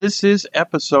This is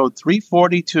episode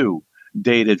 342,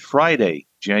 dated Friday,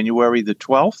 January the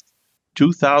 12th,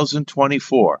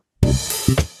 2024.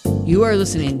 You are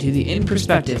listening to the In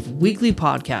Perspective weekly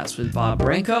podcast with Bob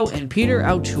Branco and Peter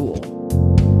O'Toole.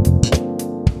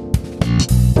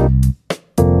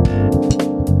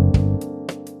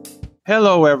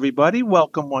 Hello, everybody.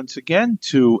 Welcome once again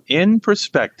to In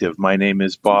Perspective. My name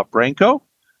is Bob Branco,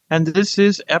 and this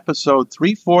is episode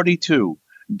 342,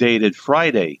 dated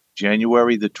Friday,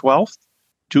 January the 12th,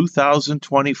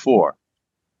 2024.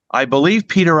 I believe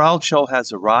Peter Altschul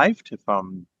has arrived, if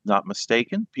I'm not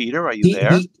mistaken. Peter, are you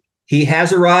there? He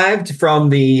has arrived from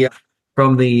the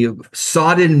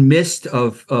sodden mist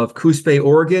of Coos Bay,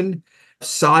 Oregon,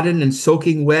 sodden and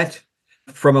soaking wet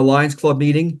from a Lions Club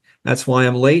meeting. That's why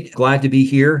I'm late. Glad to be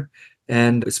here.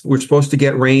 And we're supposed to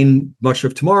get rain much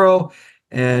of tomorrow.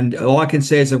 And all I can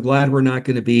say is I'm glad we're not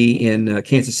going to be in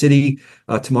Kansas City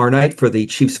tomorrow night for the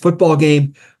Chiefs football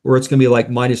game, where it's going to be like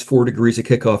 -4 degrees at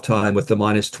kickoff time with the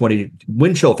 -20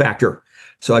 wind chill factor.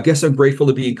 So I guess I'm grateful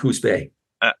to be in Coos Bay.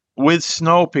 With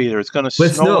snow, Peter. It's going to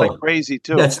snow like crazy,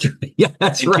 too. That's true. Yeah,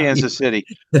 that's right. In Kansas City.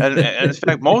 And in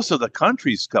fact, most of the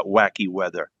country's got wacky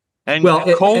weather. And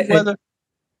cold weather.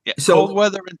 Cold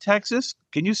weather in Texas.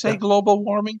 Can you say global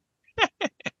warming?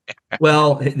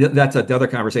 Well, that's another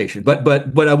conversation. But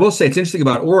I will say it's interesting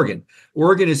about Oregon.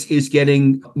 Oregon is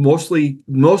getting mostly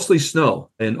snow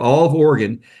in all of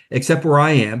Oregon, except where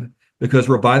I am, because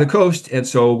we're by the coast, and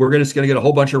so we're just going to get a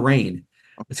whole bunch of rain.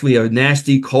 It's going to be a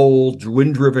nasty, cold,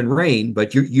 wind-driven rain.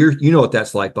 But you know what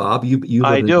that's like, Bob.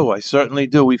 I certainly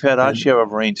do. We've had our share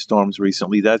of rainstorms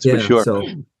recently. That's for sure. So,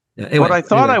 anyway, what I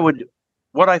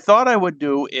thought I would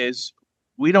do is,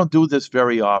 we don't do this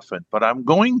very often, but I'm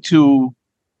going to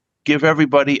give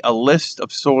everybody a list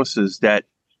of sources that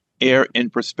air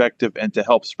In Perspective and to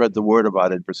help spread the word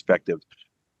about In Perspective.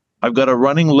 I've got a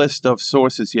running list of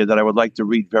sources here that I would like to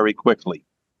read very quickly,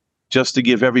 just to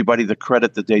give everybody the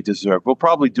credit that they deserve. We'll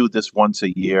probably do this once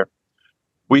a year.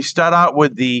 We start out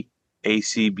with the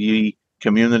ACB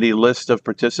community list of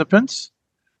participants,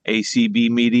 ACB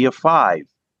Media 5.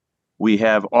 We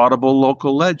have Audible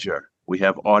Local Ledger. We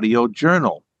have Audio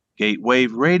Journal,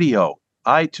 Gatewave Radio,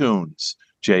 iTunes,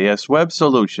 JS Web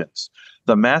Solutions,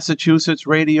 the Massachusetts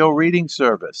Radio Reading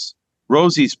Service,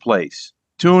 Rosie's Place,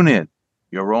 TuneIn,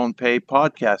 Your Own Pay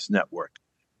Podcast Network.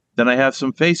 Then I have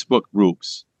some Facebook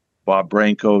groups, Bob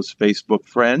Branco's Facebook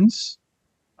Friends,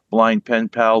 Blind Pen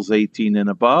Pals 18 and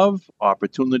Above,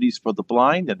 Opportunities for the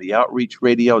Blind, and the Outreach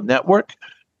Radio Network.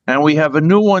 And we have a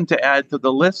new one to add to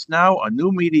the list now, a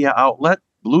new media outlet,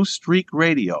 Blue Streak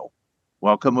Radio.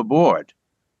 Welcome aboard.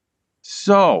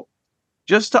 So,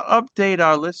 just to update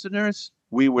our listeners,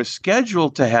 we were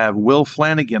scheduled to have Will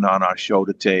Flanagan on our show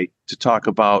today to talk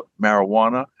about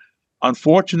marijuana.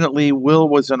 Unfortunately, Will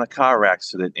was in a car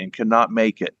accident and cannot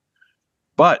make it.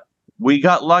 But we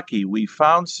got lucky. We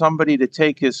found somebody to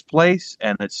take his place,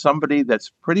 and it's somebody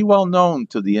that's pretty well known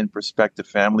to the In Perspective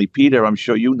family. Peter, I'm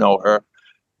sure you know her.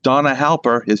 Donna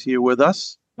Halper is here with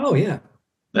us. Oh, yeah.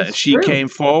 She came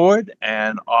forward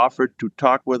and offered to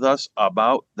talk with us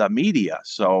about the media.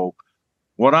 So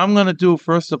what I'm going to do,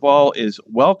 first of all, is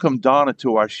welcome Donna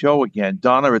to our show again.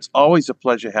 Donna, it's always a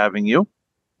pleasure having you.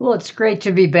 Well, it's great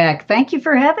to be back. Thank you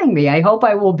for having me. I hope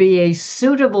I will be a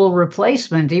suitable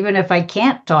replacement, even if I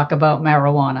can't talk about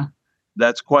marijuana.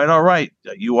 That's quite all right.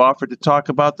 You offered to talk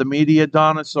about the media,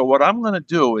 Donna. So what I'm going to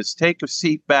do is take a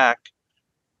seat back,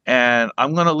 and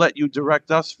I'm going to let you direct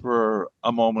us for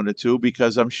a moment or two,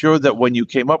 because I'm sure that when you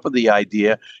came up with the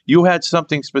idea, you had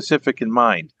something specific in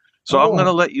mind. So I'm going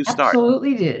to let you start.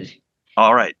 Absolutely did.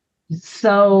 All right.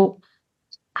 So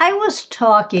I was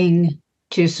talking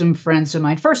to some friends of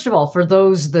mine. First of all, for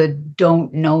those that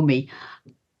don't know me,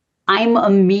 I'm a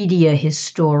media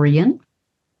historian.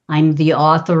 I'm the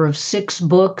author of 6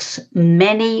 books,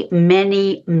 many,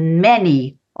 many,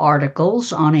 many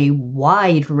articles on a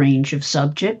wide range of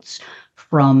subjects,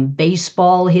 from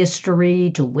baseball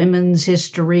history to women's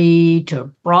history to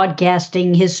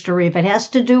broadcasting history. If it has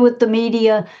to do with the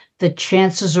media, the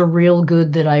chances are real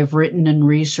good that I've written and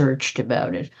researched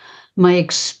about it. My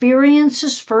experience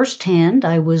is firsthand.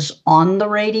 I was on the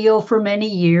radio for many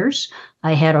years.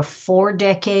 I had a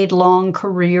 4-decade-long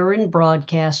career in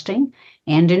broadcasting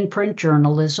and in print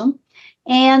journalism,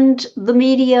 and the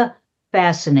media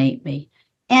fascinate me.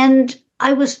 And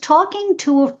I was talking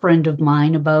to a friend of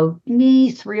mine about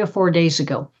 3 or 4 days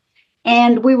ago,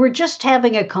 and we were just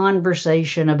having a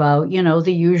conversation about,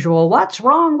 the usual, what's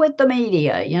wrong with the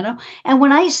media, And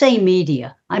when I say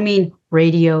media, I mean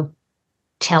radio,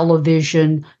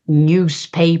 television,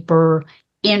 newspaper,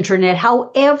 internet,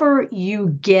 however you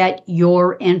get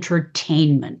your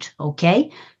entertainment,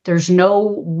 okay? There's no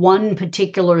one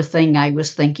particular thing I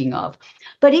was thinking of.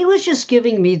 But he was just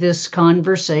giving me this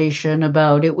conversation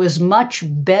about it was much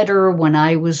better when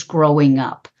I was growing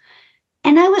up.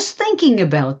 And I was thinking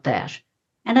about that.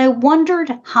 And I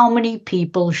wondered how many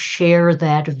people share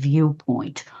that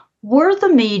viewpoint. Were the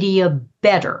media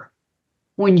better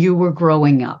when you were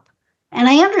growing up? And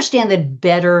I understand that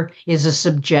better is a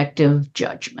subjective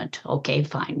judgment. Okay,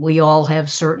 fine. We all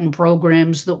have certain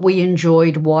programs that we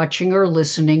enjoyed watching or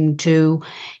listening to.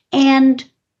 And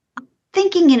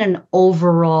thinking in an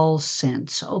overall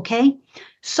sense, okay?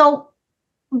 So,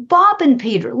 Bob and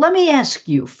Peter, let me ask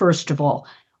you, first of all,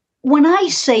 when I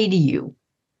say to you,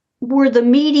 were the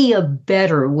media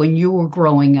better when you were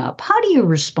growing up? How do you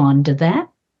respond to that?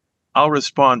 I'll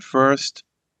respond first.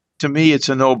 To me, it's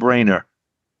a no-brainer.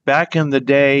 Back in the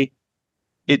day,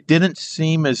 it didn't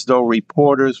seem as though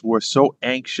reporters were so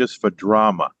anxious for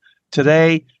drama.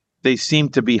 Today, they seem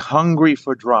to be hungry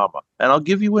for drama. And I'll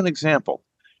give you an example.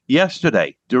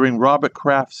 Yesterday, during Robert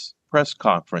Kraft's press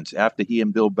conference after he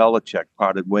and Bill Belichick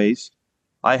parted ways,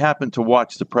 I happened to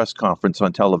watch the press conference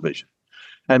on television.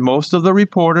 And most of the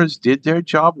reporters did their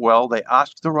job well. They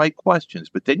asked the right questions.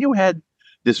 But then you had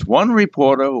this one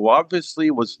reporter who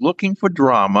obviously was looking for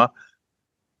drama.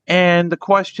 And the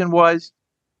question was,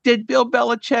 did Bill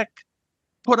Belichick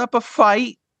put up a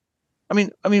fight? I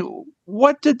mean,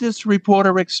 what did this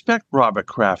reporter expect Robert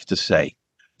Kraft to say?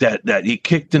 That he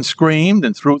kicked and screamed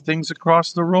and threw things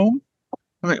across the room?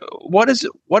 I mean, what does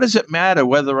it matter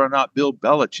whether or not Bill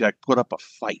Belichick put up a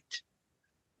fight?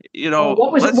 Well,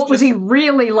 what was he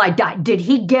really like? Did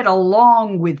he get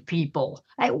along with people?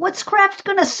 What's Kraft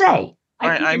going to say?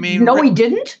 No, he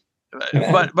didn't.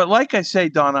 But like I say,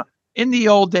 Donna, in the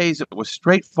old days, it was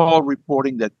straightforward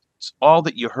reporting. That's all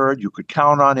that you heard. You could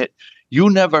count on it.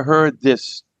 You never heard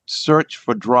this search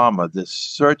for drama, this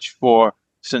search for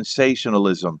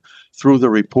sensationalism through the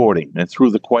reporting and through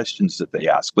the questions that they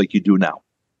ask, like you do now.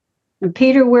 And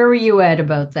Peter, where were you at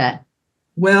about that?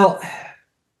 Well,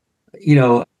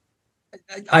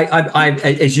 I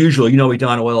as usual, me,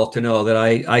 Donna, well to know that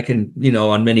I can,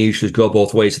 on many issues go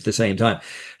both ways at the same time.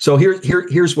 So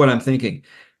here's what I'm thinking.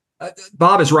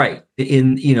 Bob is right.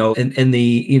 In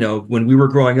the when we were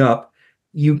growing up,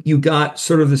 you got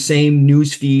sort of the same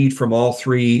news feed from all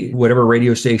three, whatever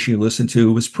radio station you listened to.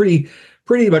 It was pretty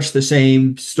much the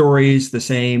same stories, the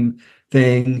same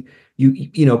thing.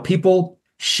 People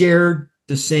shared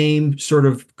the same sort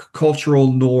of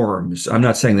cultural norms. I'm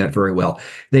not saying that very well.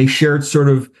 They shared sort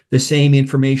of the same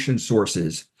information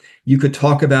sources. You could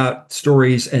talk about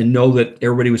stories and know that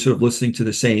everybody was sort of listening to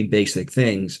the same basic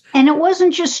things. And it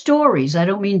wasn't just stories. I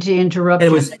don't mean to interrupt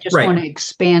you. I just want to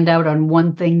expand out on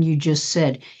one thing you just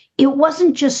said. It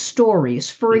wasn't just stories.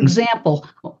 For example,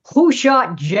 who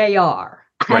shot JR?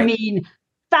 I mean,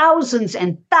 thousands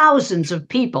and thousands of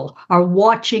people are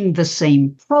watching the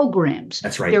same programs.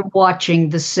 That's right. They're watching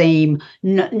the same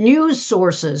news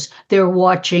sources. They're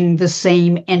watching the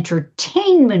same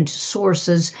entertainment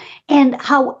sources. And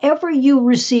however you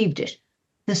received it,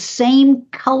 the same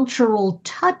cultural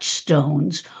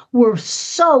touchstones were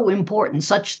so important,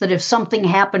 such that if something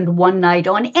happened one night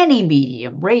on any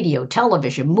medium, radio,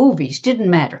 television, movies, didn't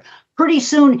matter, pretty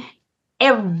soon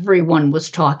everyone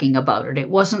was talking about it. It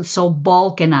wasn't so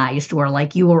balkanized where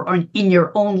like you were in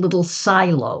your own little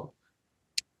silo.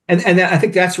 And I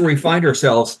think that's where we find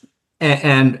ourselves.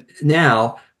 And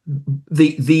now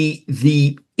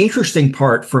the interesting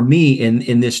part for me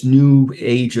in this new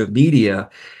age of media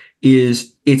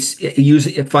is it's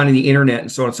using finding the internet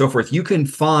and so on and so forth. You can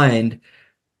find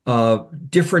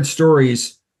different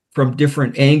stories from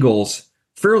different angles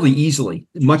fairly easily,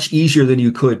 much easier than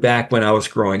you could back when I was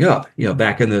growing up,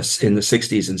 back in the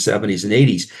 60s and 70s and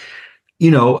 80s.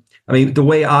 The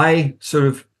way I sort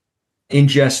of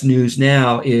ingest news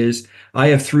now is I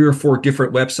have 3 or 4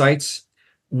 different websites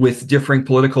with differing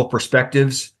political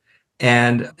perspectives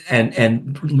and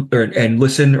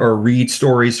listen or read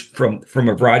stories from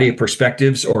a variety of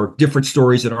perspectives or different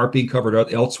stories that aren't being covered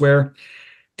elsewhere.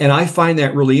 And I find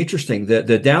that really interesting.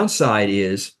 The downside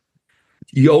is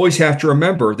you always have to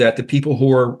remember that the people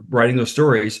who are writing those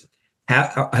stories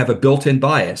have a built-in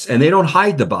bias, and they don't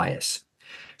hide the bias.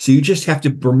 So you just have to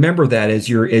remember that as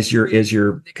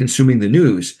you're consuming the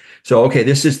news. So okay,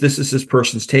 this is this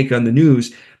person's take on the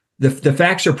news. The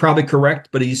facts are probably correct,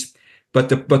 but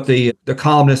the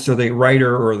columnist or the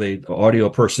writer or the audio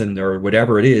person or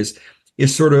whatever it is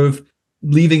sort of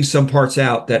leaving some parts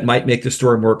out that might make the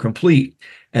story more complete.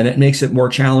 And it makes it more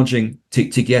challenging to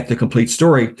get the complete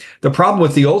story. The problem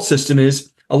with the old system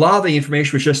is, a lot of the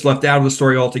information was just left out of the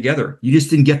story altogether. You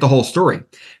just didn't get the whole story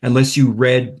unless you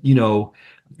read,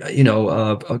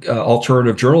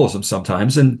 alternative journalism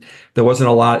sometimes, and there wasn't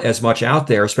a lot as much out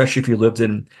there, especially if you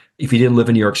didn't live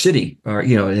in New York City or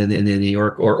in New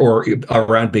York or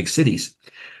around big cities.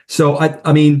 So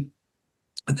I mean,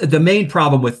 the main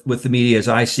problem with the media, as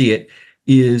I see it,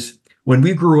 is when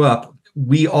we grew up,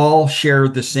 we all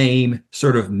shared the same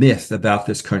sort of myth about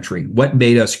this country. What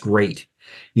made us great?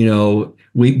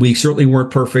 We certainly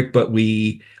weren't perfect, but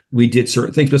we did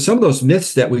certain things. But some of those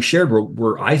myths that we shared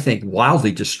were I think,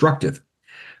 wildly destructive.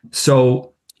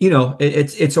 So,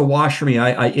 it's a wash for me.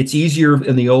 It's easier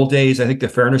in the old days. I think the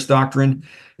fairness doctrine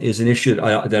is an issue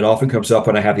that often comes up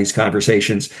when I have these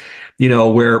conversations,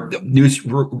 where news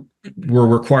were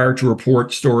required to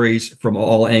report stories from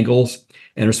all angles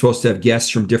and are supposed to have guests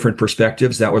from different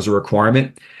perspectives. That was a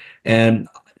requirement. And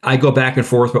I go back and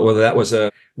forth, but whether that was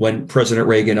when President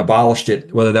Reagan abolished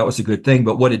it, whether that was a good thing.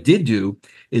 But what it did do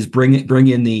is bring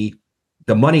in the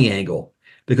money angle,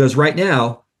 because right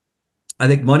now, I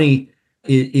think money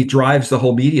it drives the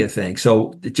whole media thing.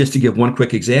 So just to give one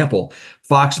quick example,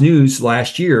 Fox News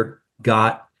last year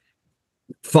got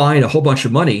fined a whole bunch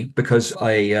of money because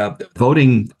a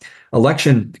voting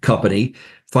election company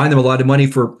fined them a lot of money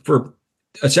for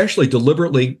essentially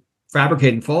deliberately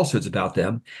fabricating falsehoods about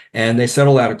them, and they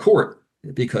settled out of court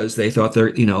because they thought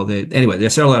they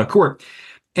settled out of court.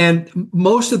 And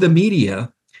most of the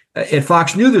media at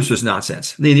Fox knew this was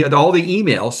nonsense. All the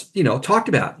emails, talked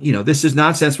about, this is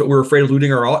nonsense, but we're afraid of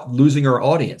losing our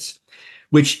audience,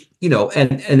 which,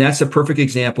 and that's a perfect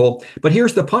example. But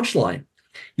here's the punchline.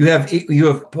 You have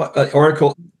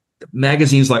article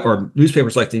magazines or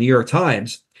newspapers like the New York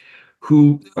Times,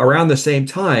 who around the same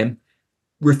time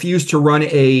refused to run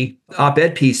a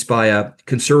op-ed piece by a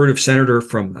conservative senator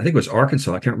from, I think it was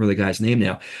Arkansas. I can't remember the guy's name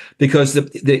now, because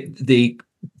the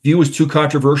view was too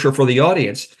controversial for the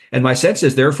audience. And my sense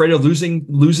is they're afraid of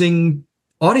losing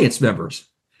audience members.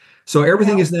 So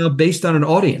everything is now based on an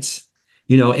audience.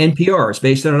 NPR is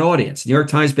based on an audience. New York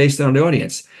Times based on an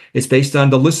audience. It's based on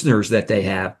the listeners that they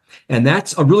have. And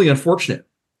that's really unfortunate.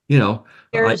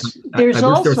 There's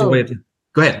also,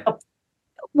 go ahead.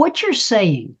 What you're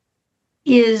saying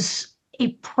is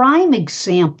a prime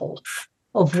example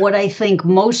of what I think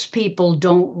most people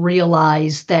don't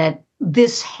realize, that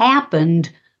this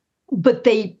happened, but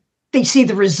they see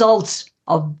the results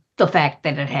of the fact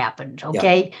that it happened.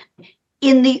 Okay. Yeah.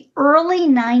 In the early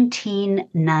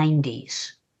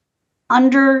 1990s,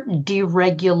 under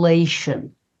deregulation,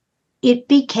 it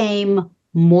became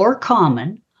more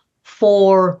common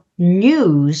for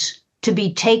news to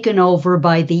be taken over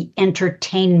by the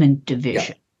entertainment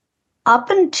division. Yeah. Up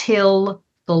until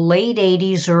the late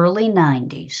 80s, early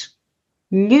 90s,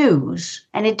 news,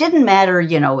 and it didn't matter,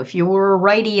 if you were a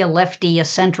righty, a lefty, a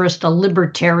centrist, a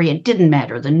libertarian, it didn't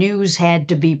matter. The news had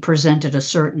to be presented a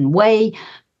certain way,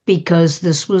 because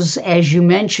this was, as you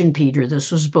mentioned, Peter,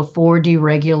 this was before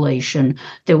deregulation.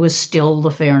 There was still the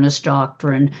fairness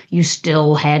doctrine. You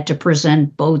still had to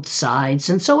present both sides.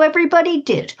 And so everybody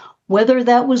did. Whether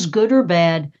that was good or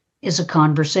bad is a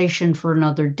conversation for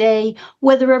another day.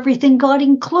 Whether everything got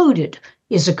included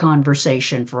is a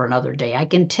conversation for another day. I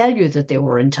can tell you that there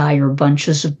were entire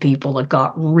bunches of people that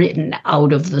got written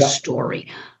out of the story.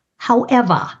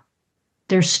 However,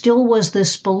 there still was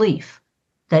this belief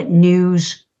that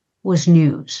news was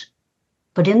news.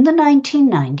 But in the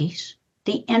 1990s,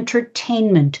 the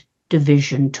entertainment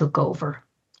division took over.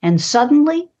 And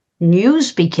suddenly,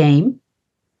 news became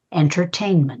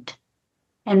entertainment.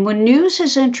 And when news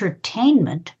is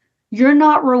entertainment, you're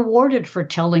not rewarded for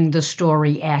telling the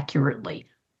story accurately.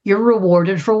 You're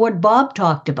rewarded for what Bob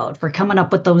talked about, for coming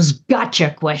up with those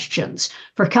gotcha questions,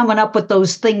 for coming up with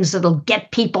those things that'll get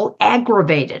people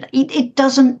aggravated. It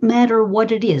doesn't matter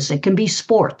what it is. It can be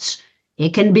sports.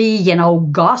 It can be,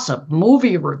 gossip,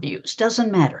 movie reviews.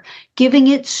 Doesn't matter. Giving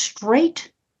it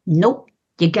straight? Nope.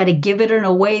 You got to give it in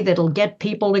a way that'll get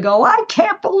people to go, I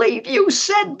can't believe you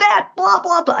said that, blah,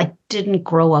 blah, blah. I didn't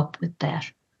grow up with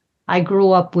that. I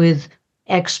grew up with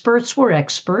experts were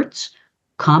experts.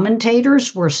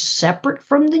 Commentators were separate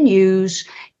from the news,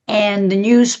 and the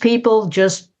news people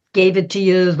just gave it to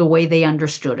you the way they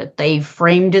understood it. They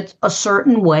framed it a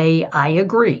certain way. I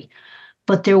agree.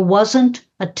 But there wasn't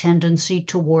a tendency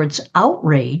towards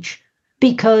outrage,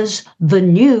 because the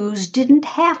news didn't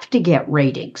have to get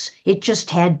ratings. It just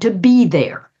had to be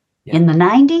there. Yeah. In the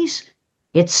 90s,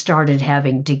 it started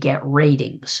having to get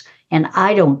ratings. And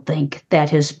I don't think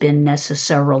that has been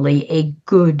necessarily a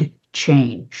good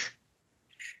change.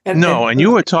 And you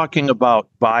were talking about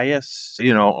bias. I'm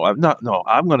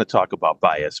going to talk about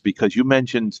bias, because you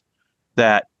mentioned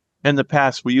that In the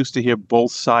past, we used to hear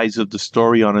both sides of the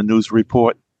story on a news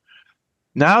report.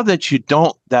 Now that you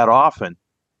don't that often,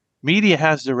 media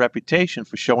has the reputation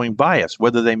for showing bias,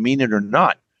 whether they mean it or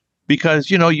not.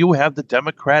 Because, you have the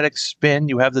Democratic spin,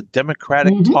 you have the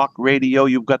Democratic talk radio,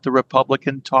 you've got the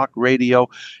Republican talk radio.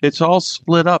 It's all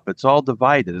split up, it's all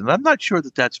divided. And I'm not sure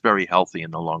that that's very healthy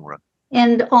in the long run.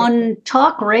 And on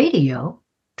talk radio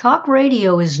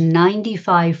is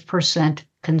 95%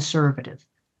 conservative.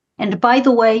 And by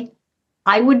the way,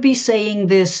 I would be saying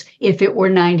this if it were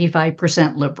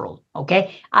 95% liberal,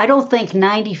 okay? I don't think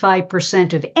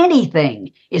 95% of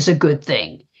anything is a good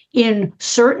thing. In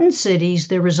certain cities,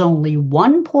 there is only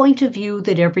one point of view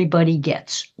that everybody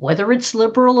gets. Whether it's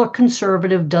liberal or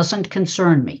conservative doesn't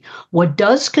concern me. What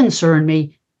does concern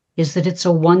me is that it's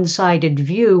a one-sided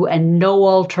view and no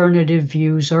alternative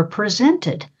views are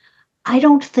presented. I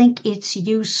don't think it's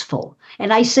useful.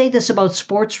 And I say this about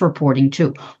sports reporting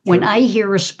too. When I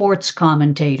hear a sports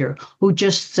commentator who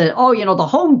just said, the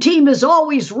home team is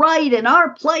always right and our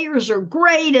players are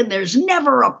great and there's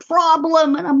never a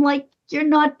problem. And I'm like, you're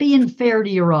not being fair to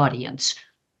your audience.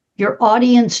 Your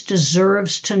audience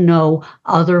deserves to know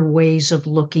other ways of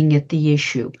looking at the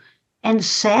issue. And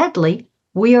sadly,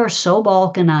 we are so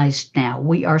balkanized now.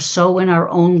 We are so in our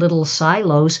own little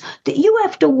silos that you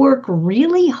have to work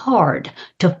really hard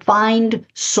to find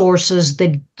sources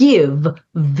that give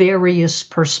various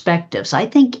perspectives. I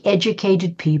think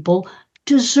educated people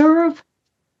deserve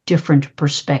different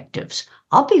perspectives.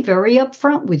 I'll be very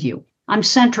upfront with you. I'm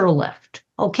center left,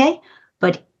 okay?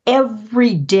 But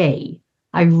every day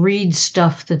I read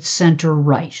stuff that's center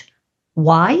right.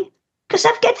 Why? Because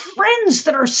I've got friends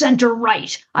that are center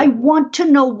right. I want to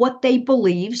know what they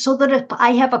believe so that if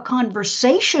I have a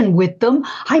conversation with them,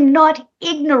 I'm not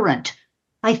ignorant.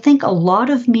 I think a lot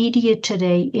of media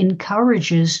today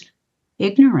encourages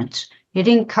ignorance. It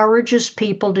encourages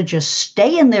people to just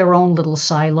stay in their own little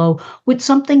silo with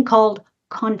something called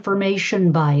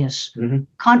confirmation bias.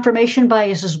 Confirmation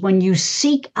bias is when you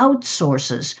seek out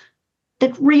sources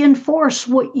that reinforce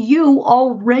what you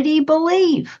already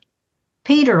believe.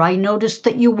 Peter, I noticed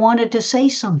that you wanted to say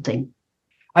something.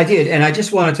 I did, and I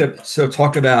just wanted to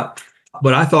talk about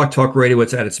what I thought talk radio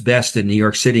was at its best in New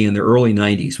York City in the early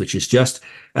 90s, which is just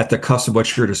at the cusp of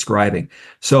what you're describing.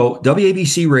 So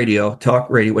WABC radio, talk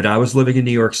radio, when I was living in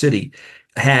New York City,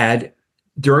 had,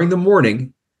 during the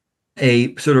morning,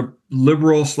 a sort of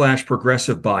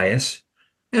liberal/progressive bias.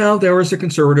 There was a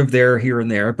conservative there, here and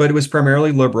there, but it was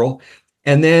primarily liberal.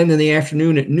 And then in the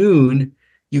afternoon at noon,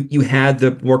 you had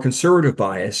the more conservative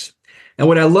bias. And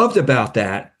what I loved about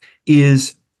that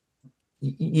is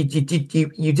you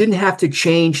didn't have to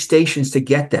change stations to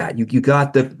get that. You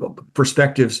got the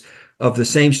perspectives of the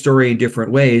same story in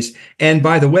different ways. And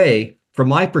by the way, from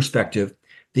my perspective,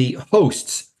 the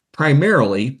hosts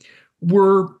primarily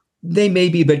they may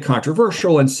be a bit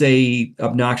controversial and say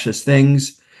obnoxious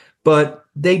things, but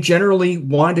they generally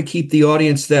wanted to keep the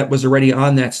audience that was already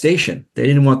on that station. They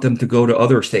didn't want them to go to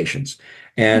other stations.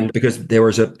 And because there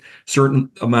was a certain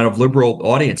amount of liberal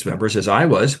audience members, as I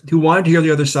was, who wanted to hear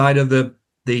the other side of the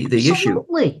issue.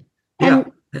 Absolutely. Yeah.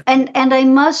 And I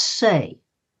must say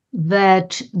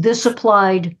that this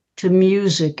applied to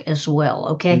music as well.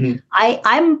 Okay.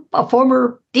 I'm a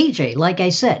former DJ, like I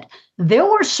said. There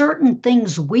were certain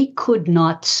things we could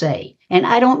not say. And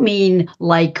I don't mean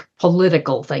like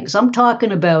political things. I'm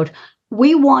talking about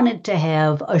we wanted to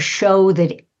have a show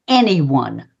that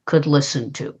anyone could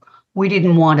listen to. We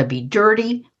didn't want to be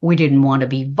dirty. We didn't want to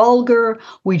be vulgar.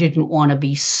 We didn't want to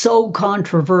be so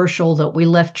controversial that we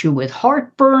left you with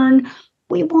heartburn.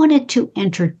 We wanted to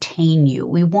entertain you.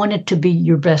 We wanted to be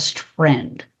your best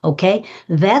friend. Okay?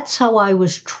 That's how I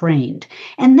was trained.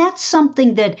 And that's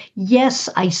something that, yes,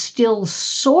 I still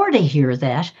sort of hear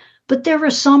that, but there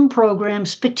are some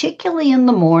programs, particularly in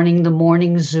the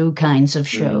morning zoo kinds of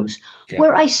shows,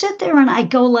 where I sit there and I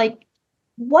go like,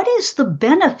 what is the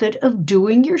benefit of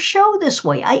doing your show this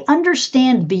way? I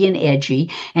understand being edgy,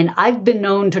 and I've been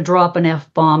known to drop an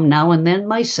F-bomb now and then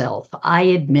myself. I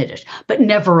admit it, but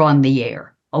never on the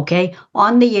air, okay?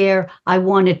 On the air, I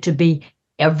want it to be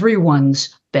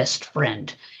everyone's best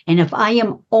friend. And if I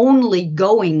am only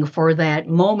going for that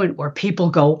moment where people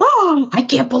go, oh, I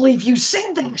can't believe you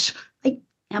said that.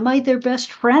 Am I their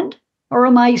best friend? Or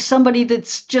am I somebody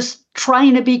that's just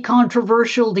trying to be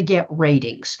controversial to get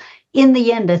ratings? In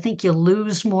the end, I think you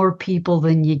lose more people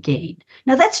than you gain.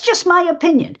 Now, that's just my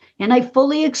opinion, and I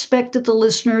fully expect that the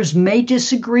listeners may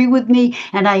disagree with me,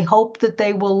 and I hope that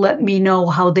they will let me know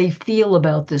how they feel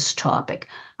about this topic.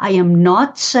 I am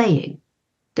not saying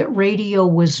that radio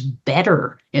was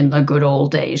better in the good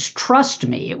old days. Trust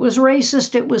me, it was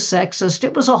racist, it was sexist,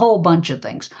 it was a whole bunch of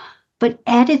things. But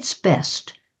at its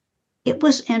best, it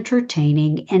was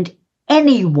entertaining and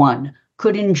anyone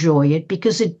could enjoy it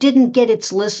because it didn't get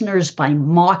its listeners by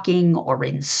mocking or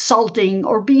insulting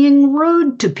or being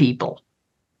rude to people.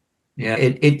 Yeah,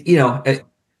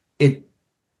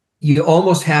 you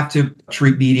almost have to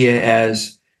treat media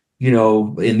as,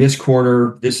 in this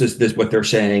corner, this is what they're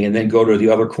saying, and then go to the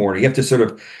other corner. You have to sort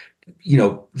of,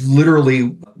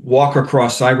 literally walk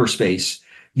across cyberspace,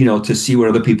 to see what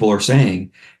other people are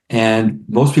saying. And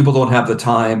most people don't have the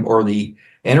time or the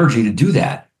energy to do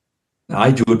that. I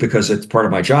do it because it's part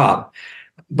of my job,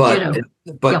 but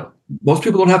Yeah. most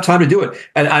people don't have time to do it.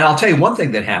 And I'll tell you one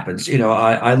thing that happens.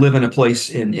 I live in a place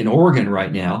in Oregon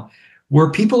right now where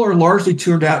people are largely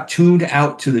tuned out to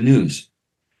the news.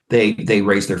 They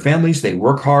raise their families, they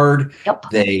work hard, Yep.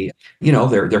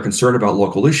 they're concerned about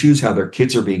local issues, how their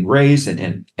kids are being raised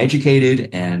and educated,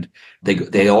 and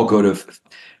they all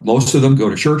most of them go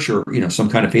to church or some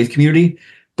kind of faith community.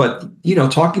 But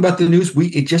talking about the news,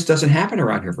 it just doesn't happen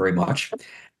around here very much.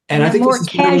 And I think more this is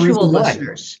casual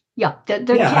listeners. Yeah, they're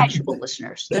casual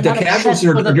listeners. They're the not casual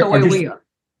obsessed with it the way we are.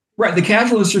 Right. The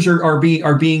casual listeners are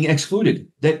being excluded.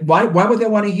 Why would they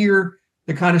want to hear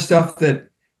the kind of stuff that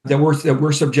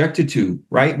we're subjected to?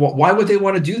 Right. Why would they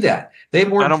want to do that? I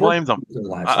don't blame them.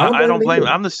 I don't blame them.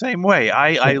 I'm the same way.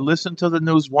 I listen to the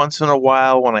news once in a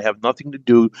while when I have nothing to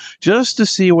do, just to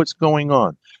see what's going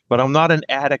on. But I'm not an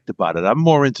addict about it. I'm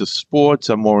more into sports.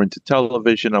 I'm more into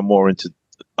television. I'm more into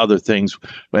other things,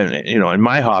 in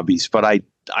my hobbies. But I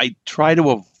try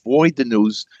to avoid the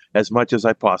news as much as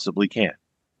I possibly can.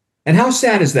 And how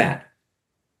sad is that?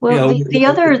 Well, the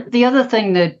other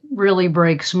thing that really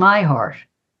breaks my heart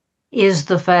is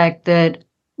the fact that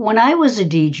when I was a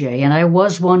DJ, and I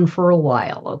was one for a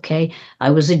while, okay? I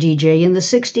was a DJ in the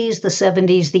 60s, the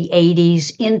 70s, the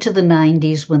 80s, into the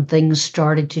 90s when things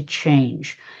started to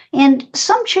change. And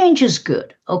some change is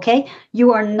good, okay?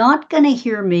 You are not going to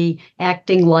hear me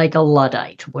acting like a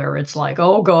Luddite, where it's like,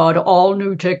 oh God, all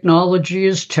new technology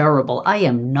is terrible. I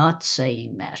am not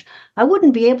saying that. I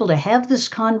wouldn't be able to have this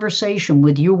conversation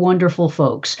with you wonderful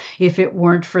folks if it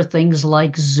weren't for things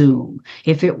like Zoom,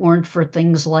 if it weren't for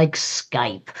things like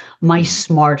Skype, my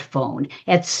smartphone,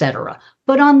 etc.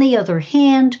 But on the other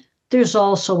hand, there's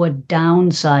also a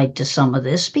downside to some of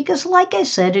this because, like I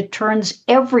said, it turns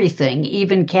everything,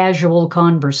 even casual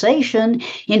conversation,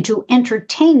 into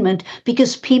entertainment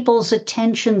because people's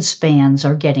attention spans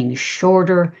are getting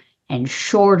shorter and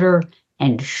shorter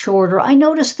and shorter. I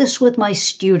notice this with my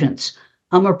students.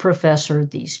 I'm a professor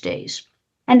these days.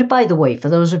 And by the way, for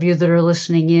those of you that are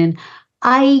listening in,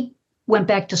 I went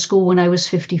back to school when I was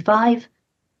 55.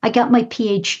 I got my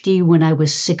PhD when I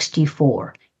was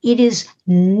 64. It is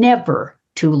never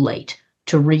too late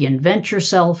to reinvent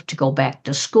yourself, to go back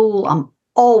to school. I'm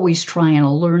always trying to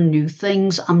learn new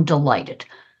things. I'm delighted.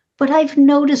 But I've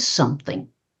noticed something.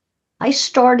 I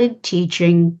started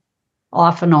teaching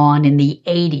off and on in the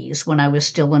 80s when I was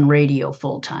still in radio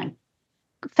full-time.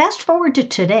 Fast forward to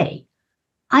today,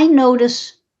 I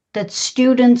notice that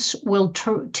students will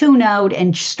tune out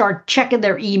and start checking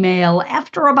their email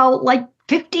after about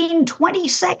 15, 20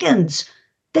 seconds.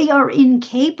 They are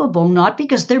incapable, not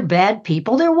because they're bad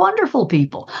people, they're wonderful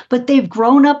people, but they've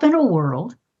grown up in a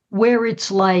world where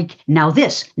it's like, now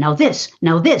this, now this,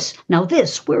 now this, now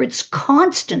this, where it's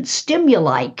constant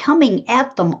stimuli coming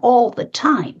at them all the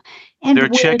time. And they're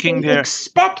checking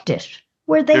expect it,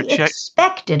 where they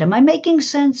expect it. Am I making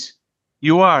sense?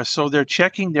 You are. So they're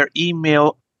checking their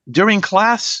email during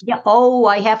class? Yeah. Oh,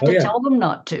 I have to tell them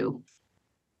not to.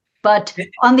 But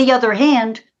on the other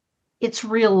hand, it's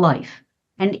real life.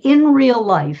 And in real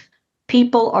life,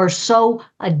 people are so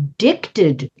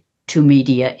addicted to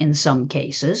media in some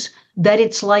cases that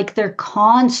it's like they're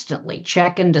constantly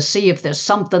checking to see if there's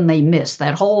something they miss,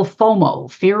 that whole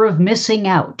FOMO, fear of missing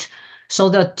out. So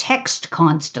they'll text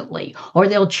constantly, or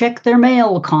they'll check their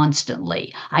mail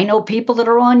constantly. I know people that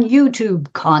are on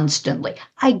YouTube constantly.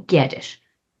 I get it.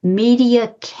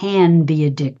 Media can be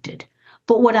addictive.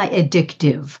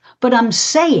 But I'm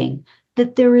saying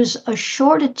that there is a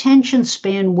short attention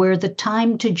span where the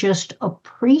time to just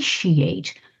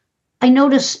appreciate. I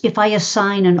notice if I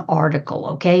assign an article,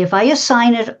 okay, if I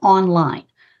assign it online,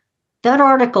 that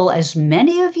article, as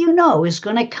many of you know, is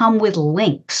going to come with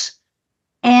links.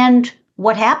 And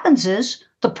what happens is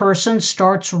the person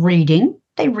starts reading,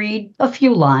 they read a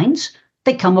few lines,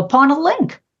 they come upon a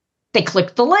link, they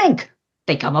click the link.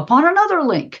 They come upon another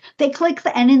link. They click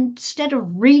and instead of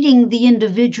reading the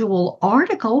individual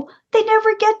article, they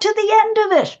never get to the end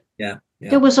of it. Yeah.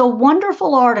 There was a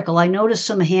wonderful article. I noticed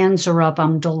some hands are up.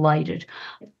 I'm delighted.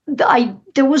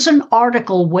 There was an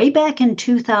article way back in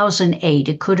 2008.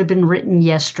 It could have been written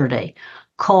yesterday,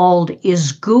 called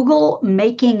 "Is Google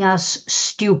Making Us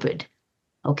Stupid?"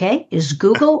 Okay, "Is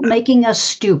Google Making Us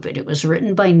Stupid?" It was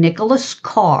written by Nicholas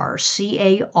Carr,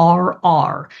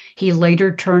 Carr. He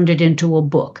later turned it into a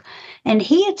book. And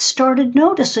he had started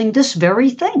noticing this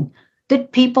very thing,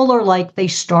 that people are like, they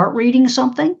start reading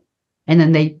something, and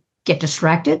then they get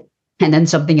distracted, and then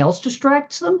something else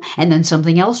distracts them, and then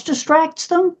something else distracts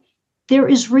them. There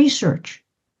is research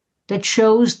that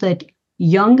shows that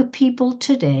young people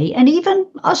today, and even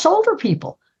us older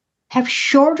people, have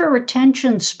shorter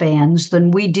attention spans than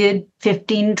we did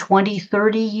 15, 20,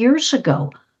 30 years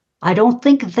ago. I don't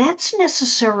think that's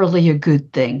necessarily a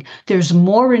good thing. There's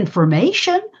more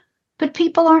information, but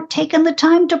people aren't taking the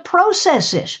time to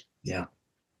process it. Yeah.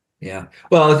 Yeah.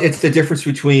 Well, it's the difference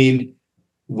between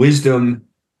wisdom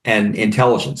and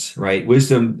intelligence, right?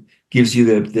 Wisdom gives you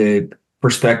the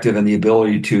perspective and the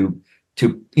ability to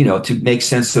make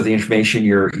sense of the information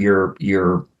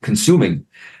you're consuming.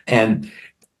 And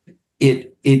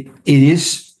it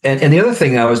is, and the other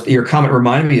thing your comment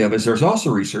reminded me of is there's also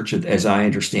research, as I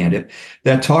understand it,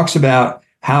 that talks about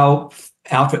how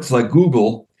outfits like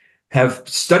Google have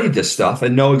studied this stuff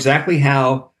and know exactly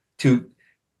how to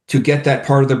get that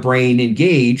part of the brain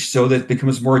engaged so that it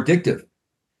becomes more addictive.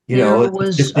 There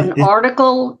was an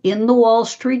article in the Wall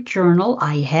Street Journal.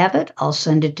 I have it. I'll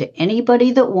send it to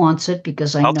anybody that wants it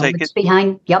because I know it's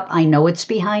behind. Yep, I know it's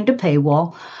behind a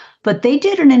paywall. But they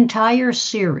did an entire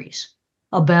series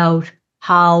about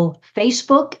how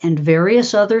Facebook and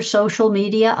various other social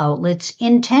media outlets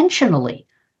intentionally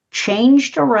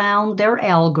changed around their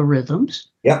algorithms.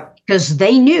 Yep. Because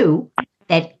they knew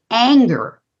that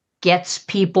anger gets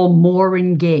people more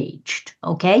engaged,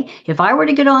 okay? If I were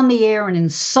to get on the air and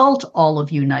insult all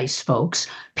of you nice folks,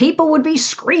 people would be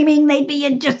screaming, they'd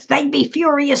be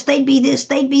furious, they'd be this,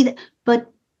 they'd be that.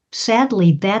 But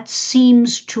sadly, that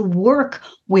seems to work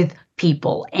with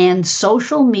people, and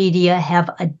social media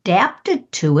have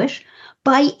adapted to it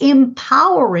by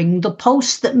empowering the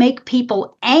posts that make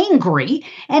people angry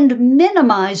and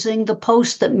minimizing the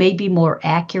posts that may be more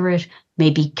accurate,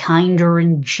 maybe kinder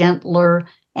and gentler.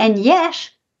 And yet,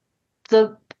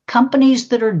 the companies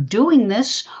that are doing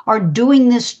this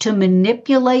to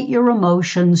manipulate your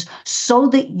emotions so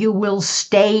that you will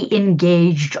stay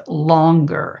engaged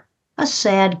longer. A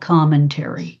sad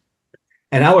commentary.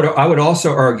 And I would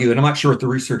also argue, and I'm not sure what the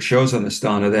research shows on this,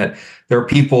 Donna, that there are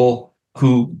people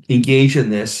who engage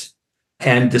in this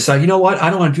and decide, you know what, I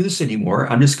don't want to do this anymore.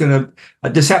 I'm just going to,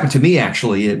 this happened to me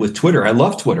actually with Twitter. I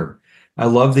love Twitter. I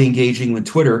love the engaging with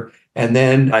Twitter. And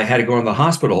then I had to go in the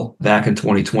hospital back in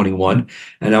 2021,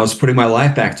 and I was putting my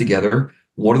life back together.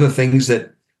 One of the things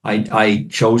that I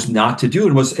chose not to do,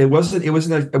 it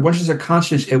wasn't a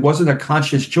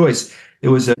conscious choice. It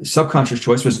was a subconscious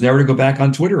choice, was never to go back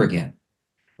on Twitter again.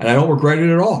 And I don't regret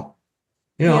it at all.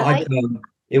 I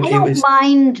don't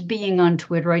mind being on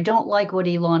Twitter. I don't like what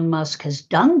Elon Musk has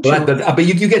done to it. But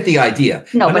you get the idea.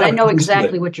 No, but I know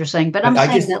exactly what you're saying. But I'm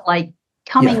saying that, like,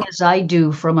 coming as I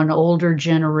do from an older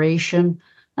generation,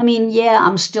 I mean, yeah,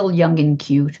 I'm still young and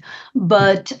cute,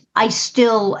 but I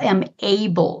still am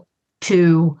able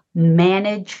to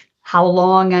manage how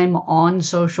long I'm on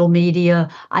social media.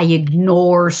 I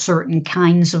ignore certain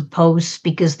kinds of posts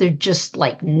because they're just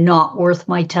like not worth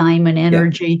my time and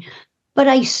energy. Yeah. But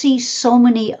I see so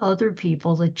many other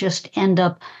people that just end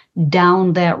up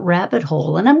down that rabbit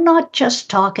hole. And I'm not just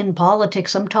talking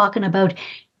politics. I'm talking about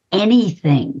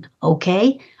anything,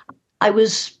 okay? I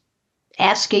was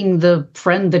asking the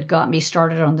friend that got me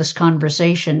started on this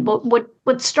conversation, but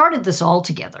what started this all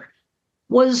together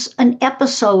was an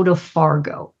episode of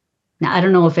Fargo. Now, I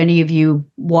don't know if any of you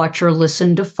watch or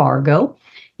listen to Fargo.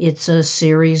 It's a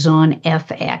series on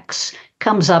FX.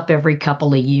 Comes up every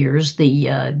couple of years.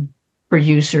 The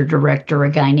producer, director,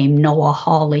 a guy named Noah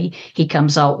Hawley, he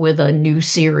comes out with a new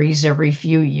series every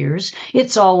few years.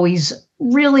 It's always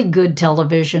really good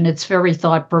television. It's very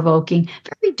thought-provoking,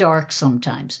 very dark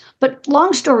sometimes. But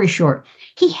long story short,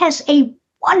 he has a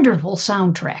wonderful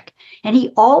soundtrack, and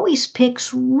he always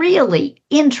picks really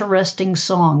interesting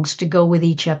songs to go with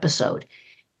each episode.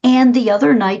 And the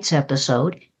other night's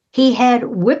episode, he had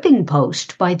Whipping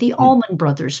Post by the Allman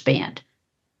Brothers Band.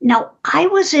 Now, I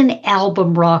was in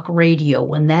album rock radio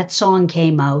when that song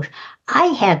came out. I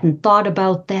hadn't thought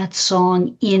about that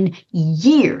song in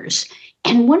years.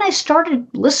 And when I started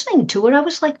listening to it, I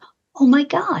was like, oh my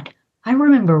God, I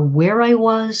remember where I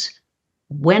was,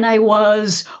 when I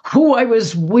was, who I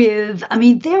was with. I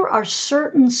mean, there are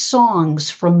certain songs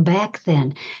from back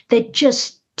then that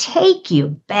just take you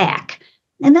back.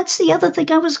 And that's the other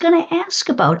thing I was going to ask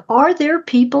about. Are there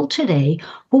people today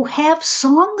who have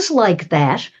songs like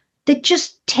that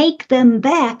just take them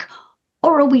back?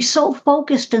 Or are we so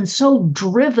focused and so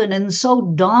driven and so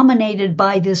dominated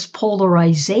by this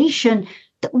polarization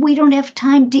that we don't have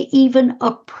time to even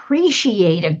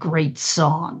appreciate a great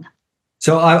song?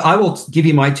 So I will give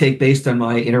you my take based on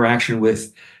my interaction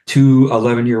with two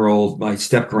 11-year-old, my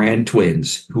step-grand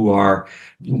twins, who are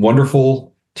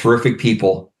wonderful, terrific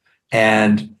people.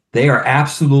 And they are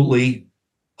absolutely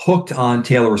hooked on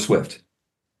Taylor Swift.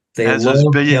 They As love is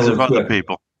billions Taylor of other Swift.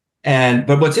 people.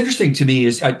 But what's interesting to me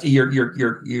is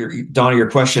Donna,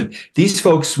 your question. These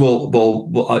folks will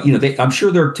I'm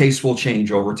sure their tastes will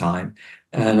change over time,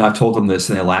 and I've told them this,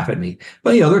 and they laugh at me.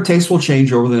 But their tastes will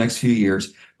change over the next few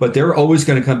years. But they're always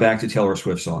going to come back to Taylor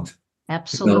Swift songs.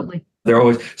 Absolutely. They're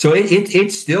always so.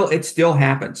 It still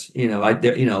happens.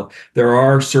 There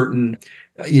are certain.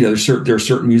 There are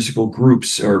certain musical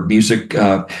groups or music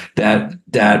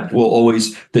that will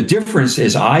always. The difference,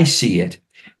 as I see it,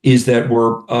 is that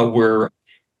we're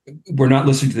not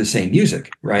listening to the same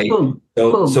music, right? Boom,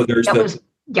 so boom. so there's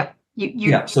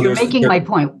You're making my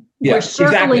point. We're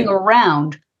circling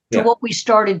around to what we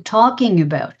started talking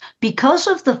about because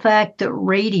of the fact that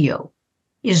radio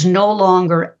is no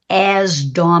longer as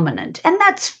dominant. And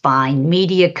that's fine.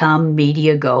 Media come,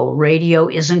 media go. Radio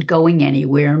isn't going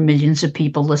anywhere. Millions of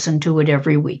people listen to it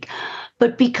every week.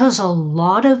 But because a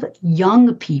lot of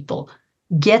young people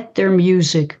get their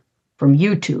music from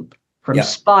YouTube, from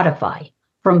Spotify,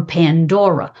 from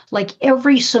Pandora, like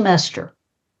every semester,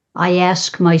 I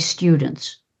ask my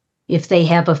students if they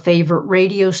have a favorite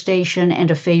radio station and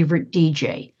a favorite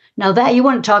DJ. Now that you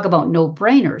want to talk about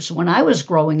no-brainers, when I was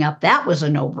growing up, that was a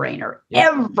no-brainer. Yeah.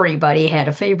 Everybody had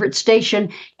a favorite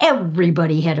station.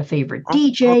 Everybody had a favorite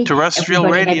DJ. Terrestrial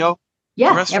radio.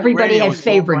 Everybody had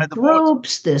favorite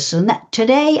groups, this and that.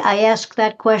 Today, I ask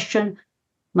that question.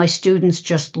 My students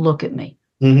just look at me.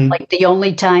 Mm-hmm. Like the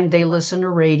only time they listen to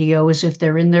radio is if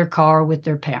they're in their car with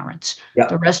their parents. Yeah.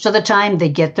 The rest of the time, they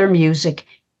get their music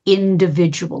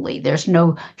individually. There's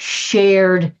no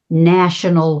shared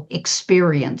national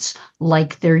experience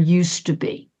like there used to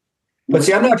be. But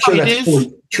see, I'm not sure that's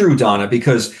fully true, Donna,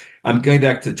 because I'm going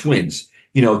back to twins.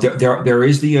 There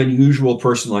is the unusual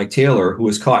person like Taylor who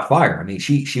has caught fire. I mean,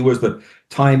 she was the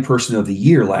Time Person of the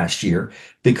Year last year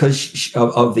because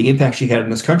of the impact she had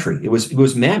in this country. It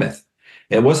was mammoth.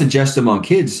 It wasn't just among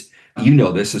kids. You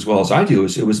know this as well as I do.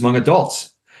 It was among adults.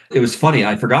 It was funny.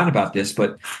 I'd forgotten about this,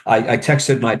 but I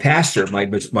texted my pastor,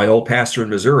 my old pastor in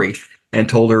Missouri, and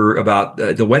told her about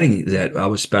the wedding that I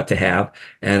was about to have.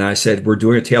 And I said, we're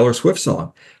doing a Taylor Swift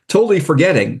song, totally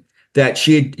forgetting that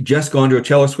she had just gone to a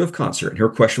Taylor Swift concert. And her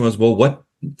question was, well, what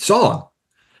song?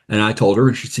 And I told her,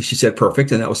 and she said,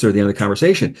 perfect. And that was sort of the end of the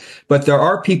conversation. But there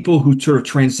are people who sort of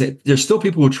transcend. There's still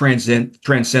people who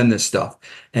transcend this stuff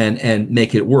and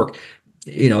make it work.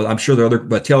 I'm sure there are other,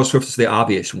 but Taylor Swift is the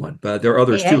obvious one. But there are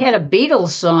others too. I had a Beatles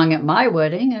song at my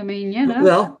wedding. I mean,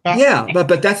 Well, yeah,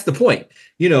 but that's the point.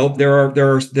 There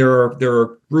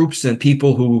are groups and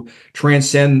people who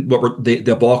transcend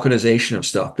the balkanization of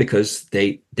stuff because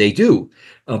they do,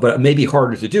 but it may be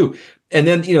harder to do. And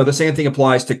then the same thing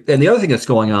applies to. And the other thing that's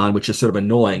going on, which is sort of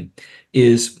annoying,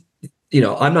 is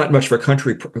I'm not much of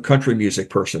a country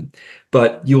music person,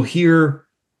 but you'll hear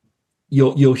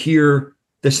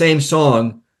the same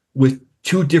song with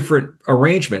two different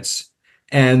arrangements,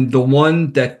 and the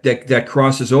one that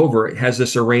crosses over has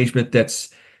this arrangement that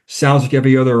sounds like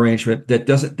every other arrangement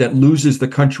that loses the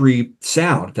country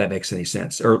sound, if that makes any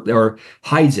sense, or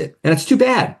hides it, and it's too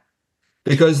bad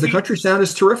because the country sound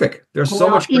is terrific. There's so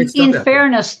much great stuff. In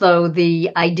fairness, though,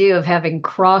 the idea of having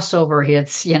crossover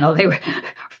hits,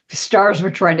 stars were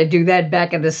trying to do that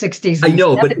back in the 60s. I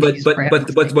know,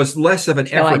 but was less of an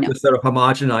effort to sort of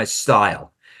homogenize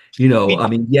style. I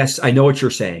mean, yes, I know what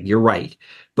you're saying. You're right.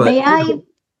 But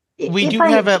we do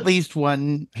have at least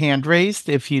one hand raised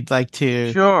if you'd like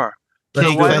to. Sure.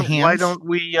 Why don't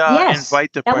we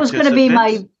invite the participants? That was going to be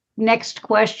my next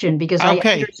question because I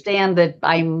understand that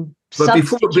I'm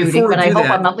substituting, but I hope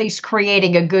I'm at least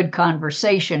creating a good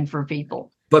conversation for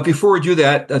people. But before we do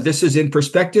that, this is In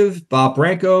Perspective, Bob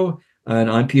Branco,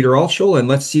 and I'm Peter Altschul, and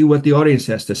let's see what the audience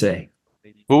has to say.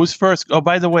 Who's first? Oh,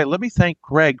 by the way, let me thank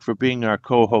Greg for being our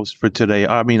co-host for today.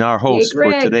 I mean, our host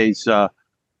for today's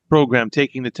program,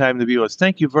 taking the time to be with us.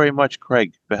 Thank you very much,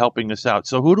 Craig, for helping us out.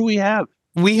 So who do we have?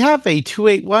 We have a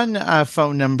 281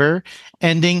 phone number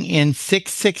ending in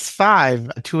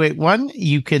 665. 281,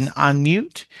 you can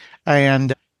unmute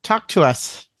and talk to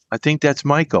us. I think that's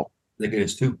Michael. I think it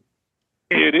is too.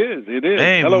 It is.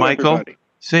 Hey, hello, Michael. Everybody.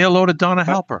 Say hello to Donna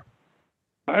Helper.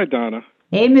 Hi, Donna.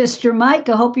 Hey, Mr. Mike,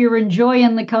 I hope you're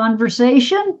enjoying the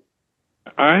conversation.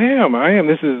 I am.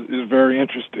 This is very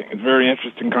interesting. It's a very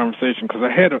interesting conversation because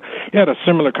I had a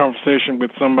similar conversation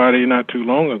with somebody not too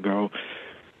long ago.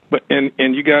 But and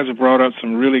you guys have brought up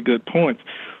some really good points.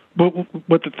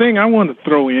 But the thing I want to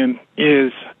throw in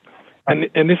is,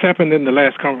 and this happened in the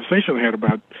last conversation I had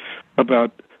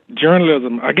about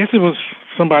journalism. I guess it was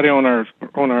somebody on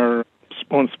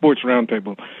Sports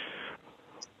Roundtable.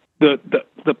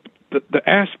 The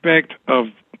aspect of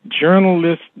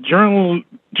journalistic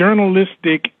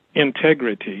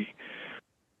integrity.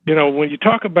 You know, when you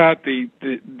talk about the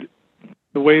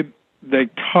way they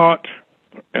taught,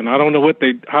 and I don't know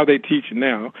how they teach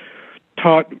now,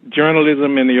 taught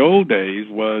journalism in the old days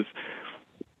was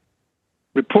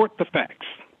report the facts,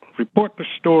 report the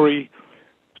story,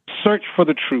 search for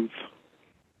the truth.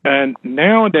 And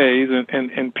nowadays,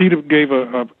 and Peter gave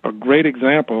a great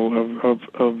example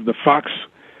of the Fox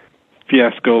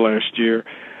fiasco last year.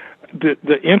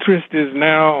 The interest is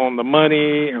now on the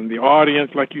money and the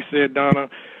audience, like you said, Donna,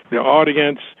 the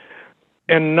audience,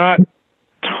 and not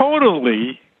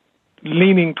totally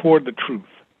leaning toward the truth.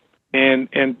 And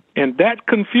that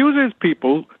confuses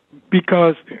people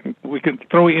because we can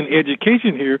throw in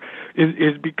education here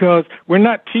is because we're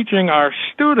not teaching our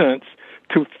students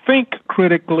to think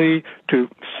critically, to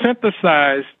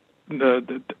synthesize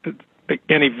and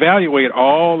evaluate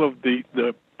all of the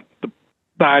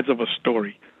sides of a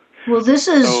story. Well, this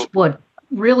is what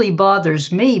really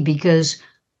bothers me because,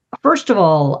 first of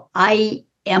all, I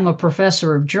am a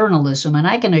professor of journalism, and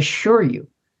I can assure you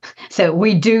that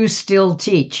we do still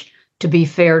teach to be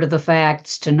fair to the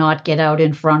facts, to not get out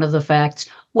in front of the facts.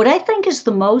 What I think is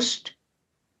the most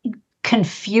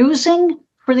confusing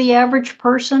for the average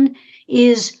person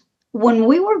is when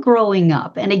we were growing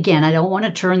up, and again, I don't want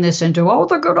to turn this into,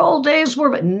 the good old days were,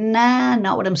 but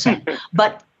not what I'm saying.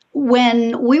 But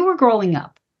when we were growing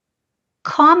up,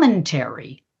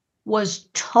 commentary was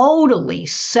totally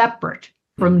separate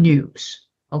from news,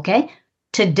 okay?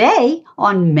 Today,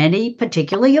 on many,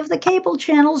 particularly of the cable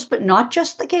channels, but not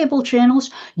just the cable channels,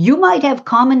 you might have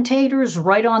commentators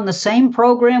right on the same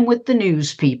program with the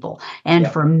news people.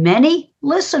 And for many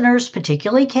listeners,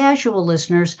 particularly casual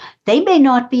listeners, they may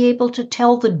not be able to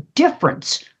tell the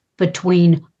difference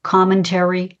between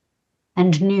commentary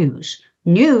and news.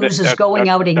 News is going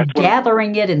out and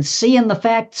gathering it and seeing the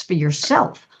facts for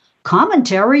yourself.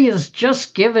 Commentary is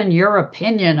just giving your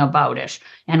opinion about it.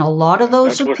 And a lot of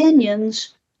those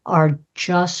opinions are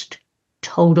just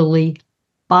totally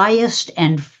biased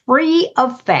and free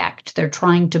of fact. They're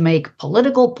trying to make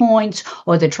political points,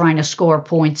 or they're trying to score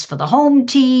points for the home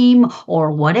team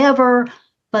or whatever.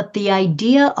 But the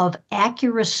idea of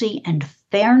accuracy and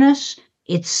fairness,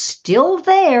 it's still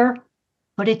there,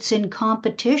 but it's in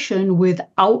competition with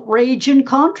outrage and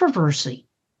controversy.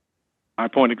 My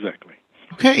point exactly.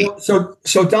 Okay.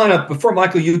 So Donna, before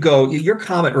Michael, you go, your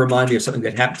comment reminded me of something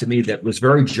that happened to me that was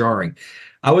very jarring.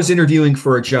 I was interviewing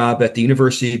for a job at the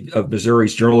University of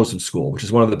Missouri's journalism school, which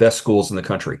is one of the best schools in the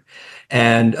country.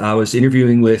 And I was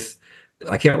interviewing with,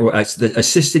 I can't remember, the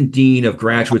assistant dean of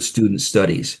graduate student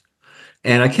studies.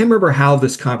 And I can't remember how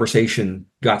this conversation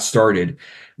got started,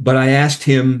 but I asked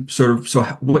him sort of, so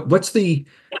what's the,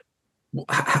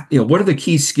 what are the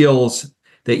key skills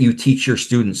that you teach your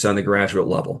students on the graduate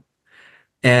level?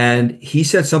 And he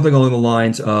said something along the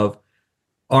lines of,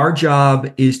 our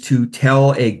job is to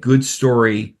tell a good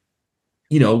story,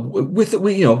 with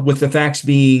the facts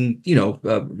being,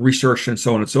 researched and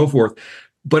so on and so forth.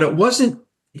 But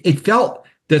it felt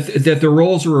that the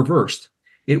roles are reversed.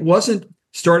 It wasn't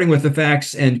starting with the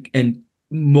facts and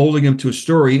molding them to a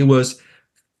story. It was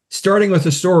starting with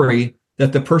a story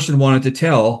that the person wanted to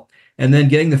tell, and then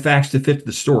getting the facts to fit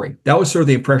the story. That was sort of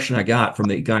the impression I got from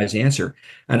the guy's answer.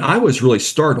 And I was really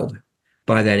startled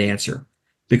by that answer,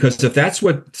 because if that's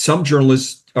what some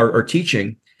journalists are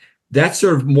teaching, that's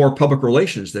sort of more public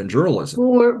relations than journalism.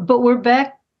 But we're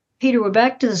back, Peter, we're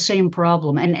back to the same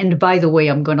problem. And by the way,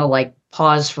 I'm going to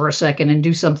pause for a second and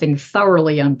do something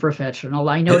thoroughly unprofessional.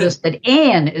 I noticed that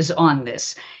Anne is on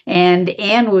this, and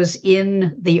Anne was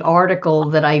in the article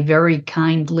that I very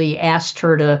kindly asked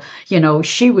her to,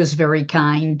 she was very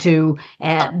kind to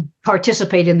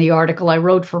participate in the article I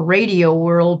wrote for Radio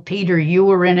World. Peter, you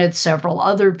were in it, several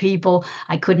other people.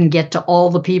 I couldn't get to all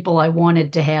the people I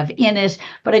wanted to have in it,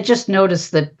 but I just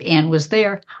noticed that Anne was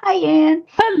there. Hi, Anne.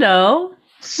 Hello.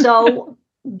 So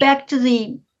back to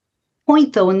the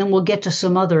point, though, and then we'll get to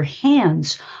some other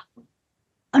hands.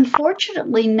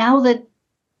 Unfortunately, now that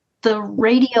the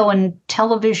radio and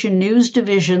television news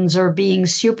divisions are being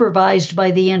supervised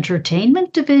by the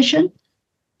entertainment division,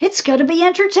 it's got to be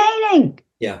entertaining.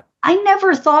 Yeah. I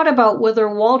never thought about whether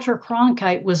Walter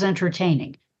Cronkite was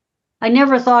entertaining. I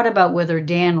never thought about whether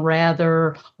Dan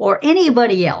Rather or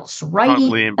anybody else writing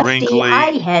Huntley and lefty.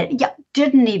 Brinkley.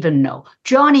 Didn't even know.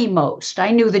 Johnny Most.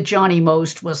 I knew that Johnny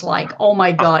Most was like, oh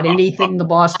my God, anything the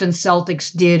Boston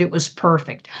Celtics did, it was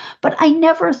perfect. But I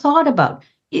never thought about,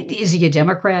 is he a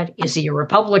Democrat? Is he a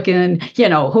Republican?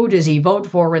 Who does he vote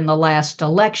for in the last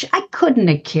election? I couldn't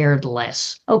have cared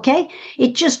less. Okay.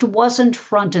 It just wasn't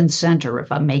front and center,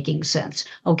 if I'm making sense.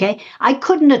 Okay. I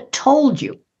couldn't have told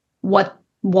you what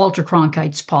Walter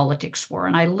Cronkite's politics were.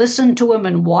 And I listened to him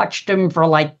and watched him for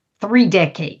like 3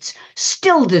 decades.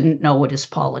 Still didn't know what his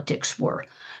politics were.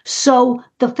 So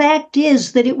the fact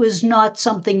is that it was not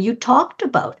something you talked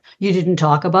about. You didn't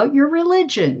talk about your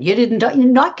religion. You didn't,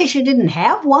 not because you didn't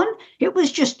have one. It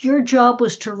was just your job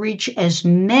was to reach as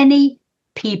many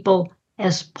people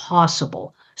as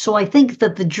possible. So I think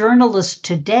that the journalists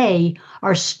today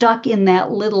are stuck in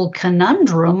that little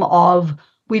conundrum of,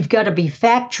 we've got to be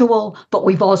factual, but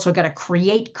we've also got to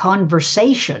create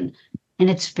conversation. And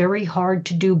it's very hard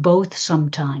to do both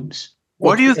sometimes.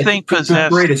 What do you think possessed?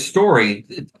 To create a story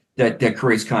that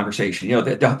creates conversation.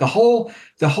 The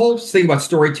whole thing about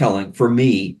storytelling for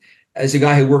me, as a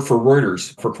guy who worked for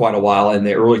Reuters for quite a while in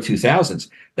the early 2000s,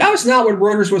 that was not what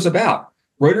Reuters was about.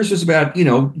 Reuters was about,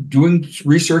 doing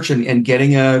research and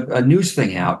getting a news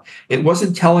thing out. It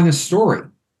wasn't telling a story.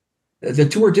 The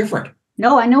two are different.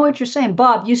 No, I know what you're saying.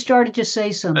 Bob, you started to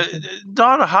say something.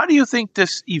 Donna, how do you think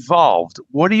this evolved?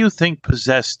 What do you think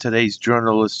possessed today's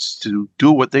journalists to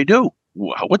do what they do?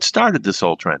 What started this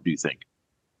whole trend, do you think?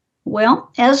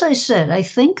 Well, as I said, I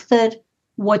think that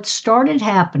what started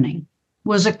happening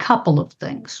was a couple of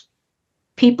things.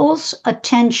 People's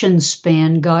attention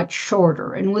span got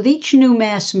shorter. And with each new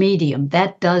mass medium,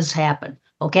 that does happen.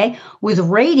 Okay? With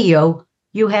radio,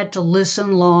 you had to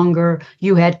listen longer.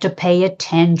 You had to pay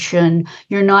attention.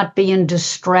 You're not being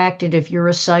distracted. If you're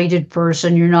a sighted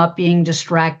person, you're not being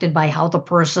distracted by how the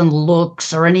person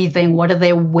looks or anything. What are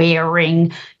they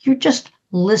wearing? You're just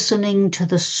listening to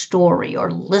the story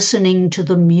or listening to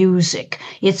the music.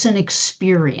 It's an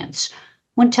experience.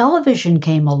 When television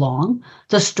came along,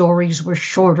 the stories were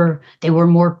shorter, they were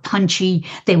more punchy,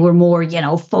 they were more,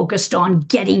 focused on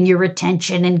getting your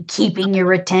attention and keeping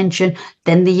your attention.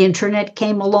 Then the internet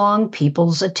came along,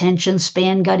 people's attention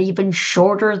span got even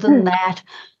shorter than that.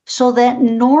 So that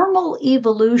normal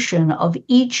evolution of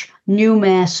each new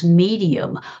mass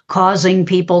medium causing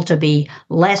people to be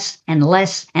less and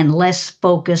less and less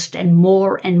focused and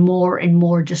more and more and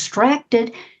more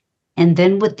distracted. And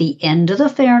then with the end of the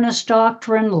fairness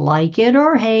doctrine, like it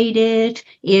or hate it,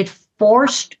 it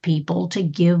forced people to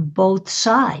give both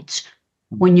sides.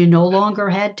 When you no longer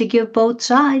had to give both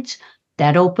sides,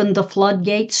 that opened the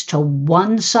floodgates to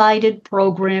one-sided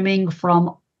programming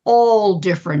from all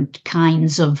different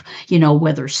kinds of,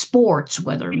 whether sports,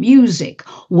 whether music,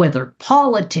 whether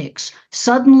politics.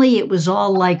 Suddenly it was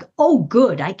all like, oh,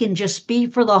 good, I can just be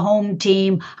for the home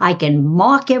team. I can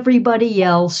mock everybody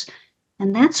else.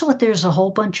 And that's what there's a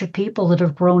whole bunch of people that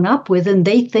have grown up with, and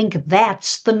they think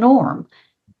that's the norm.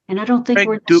 And I don't think Greg,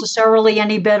 we're necessarily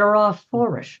any better off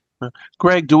for it.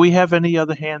 Greg, do we have any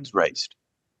other hands raised?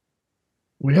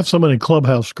 We have someone in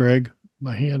Clubhouse, Greg.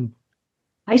 My hand.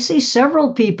 I see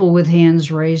several people with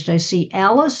hands raised. I see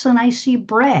Alice and I see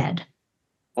Brad.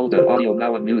 Hold the audio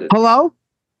now unmuted. Hello?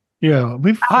 Yeah,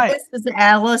 Hi, this is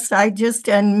Alice. I just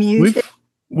unmuted.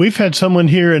 We've had someone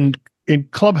here in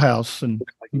Clubhouse and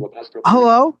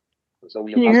Hello? Can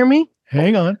you hear me?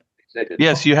 hang on.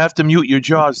 Yes, you have to mute your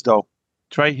jaws, though.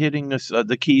 Try hitting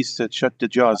the keys to shut the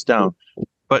jaws down.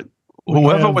 But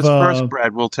whoever was first,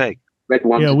 Brad, will take.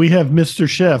 Yeah, we have Mr.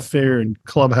 Chef there in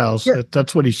Clubhouse. Yeah.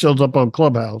 That's what he shows up on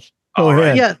Clubhouse. Go All ahead.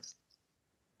 right. Yes.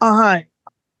 Hi.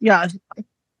 Yeah.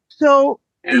 So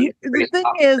the thing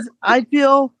is, I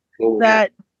feel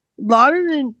that a lot of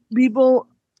the people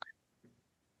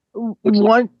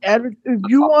want, if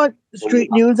you want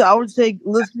straight news, I would say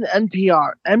listen to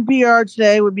NPR. NPR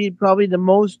today would be probably the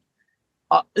most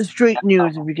straight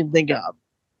news if you can think of.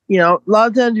 A lot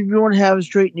of times if you want to have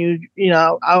straight news, a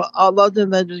lot of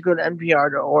times I just go to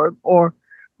NPR or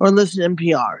listen to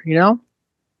NPR,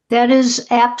 That is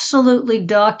absolutely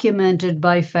documented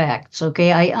by facts,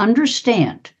 okay? I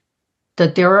understand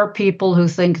that there are people who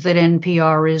think that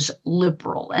NPR is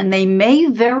liberal, and they may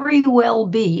very well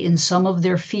be in some of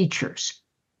their features,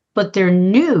 but their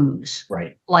news,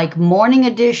 Right. like Morning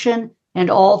Edition and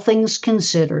All Things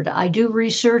Considered, I do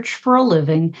research for a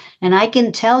living, and I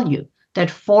can tell you that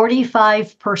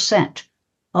 45%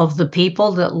 of the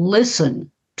people that listen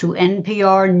to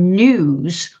NPR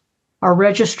news are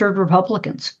registered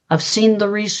Republicans. I've seen the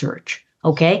research.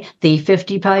 Okay, the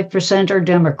 55% are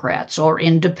Democrats or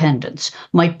independents.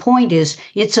 My point is,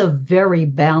 it's a very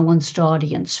balanced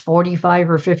audience, 45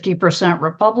 or 50%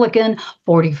 Republican,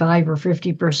 45 or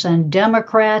 50%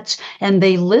 Democrats, and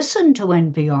they listen to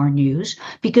NPR News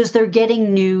because they're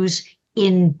getting news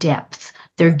in depth.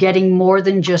 They're getting more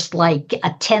than just like a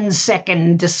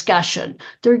 10-second discussion.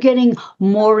 They're getting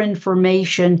more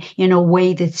information in a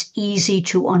way that's easy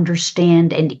to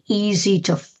understand and easy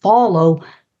to follow,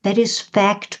 that is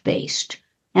fact-based.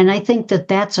 And I think that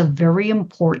that's a very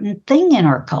important thing in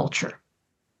our culture.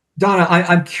 Donna,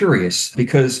 I'm curious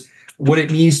because what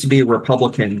it means to be a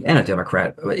Republican and a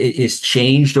Democrat is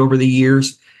changed over the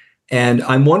years. And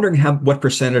I'm wondering what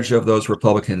percentage of those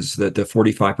Republicans, the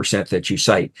 45% that you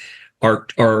cite, are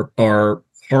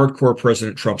hardcore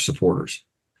President Trump supporters.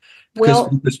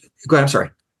 Go ahead, I'm sorry.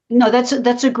 No,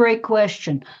 that's a great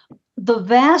question. The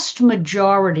vast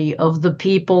majority of the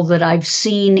people that I've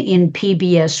seen in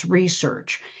PBS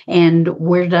research, and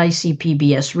where did I see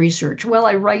PBS research? Well,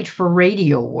 I write for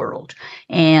Radio World.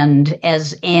 And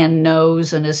as Ann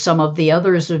knows, and as some of the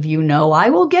others of you know, I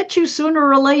will get you sooner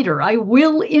or later. I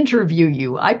will interview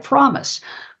you, I promise.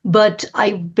 But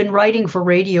I've been writing for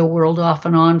Radio World off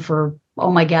and on for,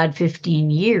 15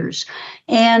 years.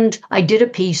 And I did a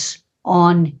piece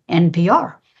on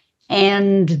NPR.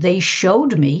 And they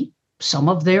showed me some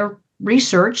of their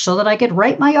research so that I could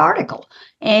write my article.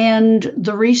 And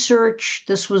the research,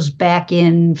 this was back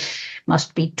in,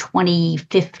 must be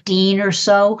 2015 or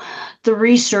so. The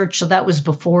research, so that was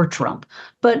before Trump.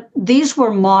 But these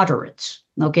were moderates.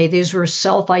 Okay, these were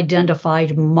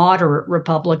self-identified moderate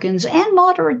Republicans and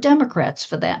moderate Democrats,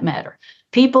 for that matter.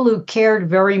 People who cared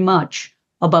very much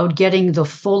about getting the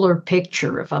fuller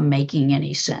picture, if I'm making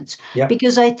any sense. Yeah.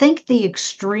 Because I think the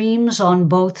extremes on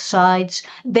both sides,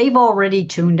 they've already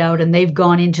tuned out and they've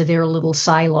gone into their little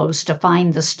silos to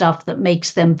find the stuff that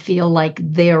makes them feel like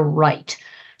they're right.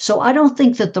 So I don't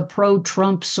think that the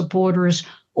pro-Trump supporters,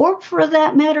 or for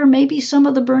that matter, maybe some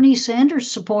of the Bernie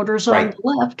Sanders supporters on the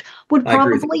left, would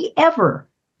probably ever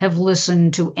have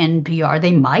listened to NPR.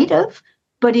 They might have.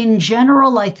 But in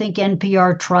general, I think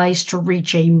NPR tries to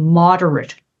reach a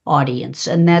moderate audience,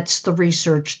 and that's the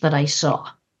research that I saw.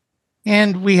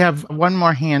 And we have one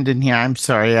more hand in here. I'm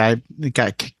sorry, I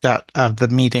got kicked out of the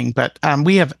meeting, but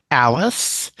we have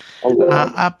Alice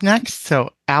up next.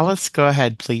 So Alice, go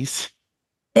ahead, please.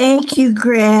 Thank you,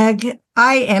 Greg.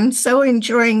 I am so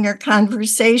enjoying your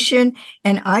conversation,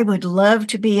 and I would love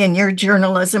to be in your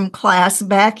journalism class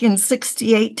back in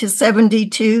 68 to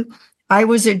 72. I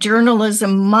was a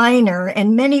journalism minor,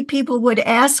 and many people would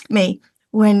ask me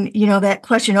when, that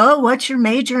question, what's your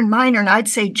major and minor? And I'd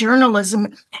say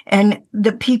journalism. And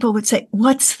the people would say,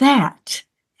 what's that?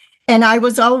 And I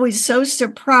was always so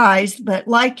surprised. But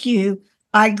like you,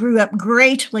 I grew up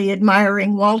greatly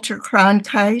admiring Walter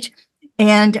Cronkite.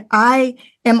 And I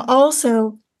am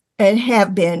also, and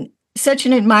have been, such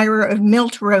an admirer of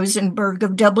Milt Rosenberg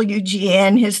of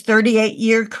WGN, his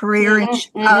 38-year career in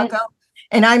Chicago.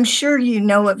 And I'm sure you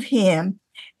know of him.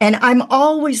 And I'm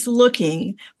always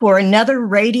looking for another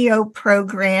radio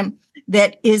program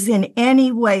that is in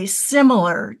any way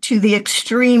similar to the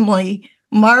extremely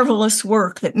marvelous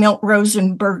work that Milt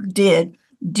Rosenberg did.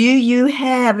 Do you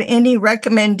have any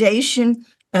recommendation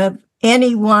of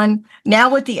anyone?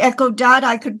 Now with the Echo Dot,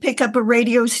 I could pick up a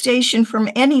radio station from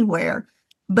anywhere.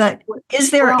 But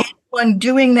is there anyone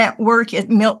doing that work as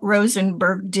Milt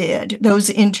Rosenberg did, those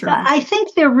interviews? I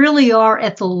think there really are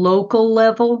at the local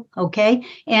level, okay?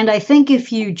 And I think if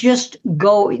you just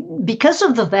go, because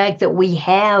of the fact that we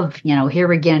have,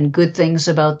 here again, good things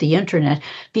about the internet,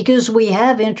 because we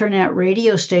have internet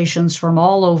radio stations from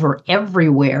all over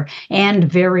everywhere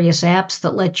and various apps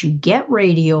that let you get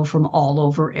radio from all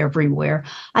over everywhere,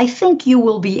 I think you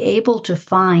will be able to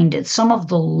find at some of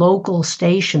the local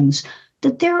stations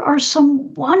that there are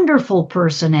some wonderful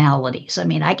personalities. I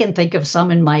mean, I can think of some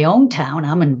in my own town.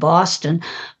 I'm in Boston.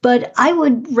 But I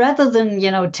would, rather than,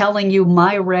 telling you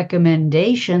my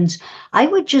recommendations, I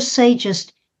would just say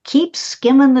just keep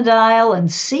skimming the dial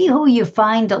and see who you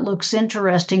find that looks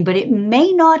interesting. But it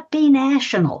may not be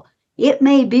national. It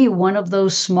may be one of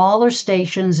those smaller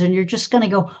stations, and you're just going to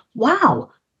go,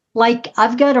 wow. Like,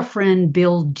 I've got a friend,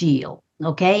 Bill Deal.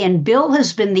 Okay, and Bill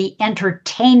has been the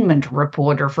entertainment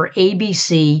reporter for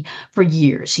ABC for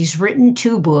years. He's written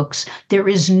 2 books. There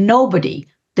is nobody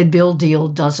that Bill Deal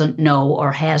doesn't know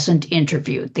or hasn't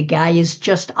interviewed. The guy is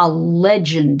just a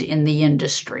legend in the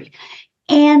industry.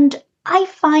 And I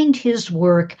find his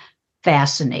work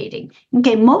fascinating.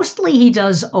 Okay, mostly he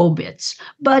does obits,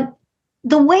 but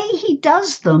the way he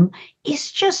does them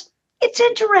is just It's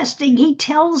interesting. He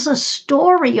tells a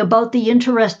story about the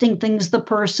interesting things the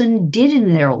person did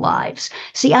in their lives.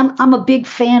 See, I'm a big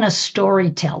fan of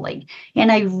storytelling,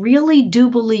 and I really do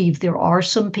believe there are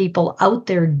some people out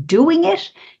there doing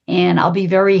it. And I'll be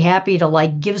very happy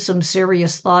to give some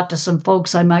serious thought to some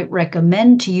folks I might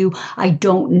recommend to you. I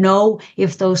don't know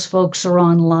if those folks are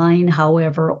online,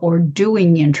 however, or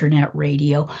doing internet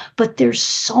radio, but there's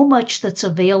so much that's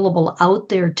available out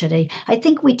there today. I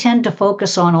think we tend to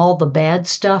focus on all the bad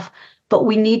stuff, but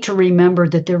we need to remember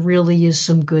that there really is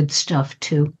some good stuff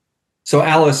too. So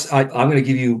Alice, I'm going to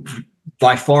give you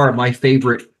by far my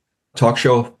favorite talk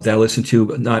show that I listen to,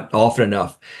 but not often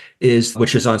enough,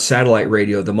 which is on satellite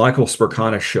radio, the Michael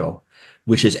Sperkana Show,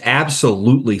 which is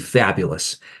absolutely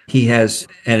fabulous. He has,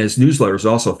 and his newsletter is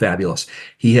also fabulous.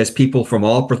 He has people from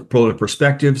all political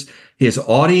perspectives. His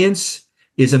audience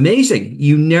is amazing.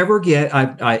 You never get,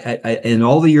 in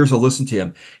all the years I listened to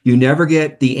him, you never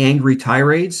get the angry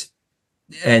tirades.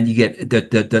 And you get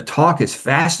the talk is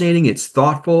fascinating. It's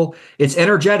thoughtful. It's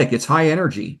energetic. It's high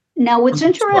energy. Now, what's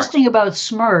interesting about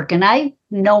Smirk, and I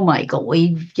know Michael,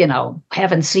 we,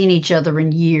 haven't seen each other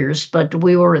in years, but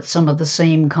we were at some of the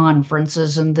same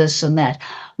conferences and this and that.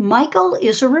 Michael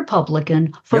is a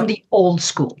Republican from the old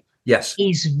school. Yes.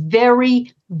 He's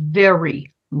very,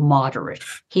 very moderate.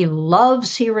 He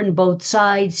loves hearing both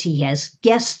sides. He has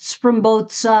guests from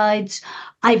both sides.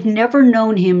 I've never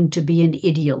known him to be an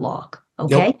ideologue.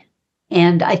 Okay. Nope.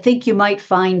 And I think you might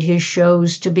find his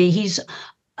shows to be, he's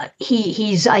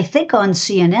I think on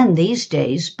CNN these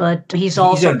days, but he's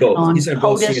also on both. on He's on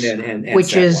both POTUS, CNN and which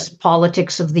satellite. is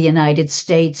Politics of the United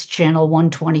States, channel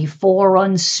 124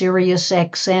 on Sirius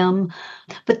XM.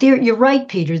 But you're right,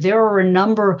 Peter. There are a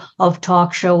number of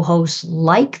talk show hosts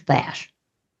like that.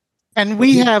 And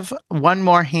we have one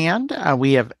more hand.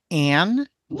 We have Anne.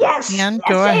 Yes. Anne,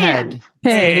 go ahead.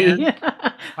 Hey. Anne,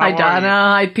 Hi, how are Donna. you?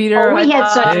 Hi, Peter. Oh, we Hi,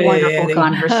 had such Bob. Hey, wonderful Annie.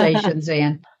 conversations,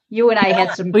 Anne. You and I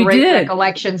had some We great did.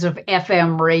 recollections of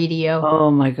FM radio.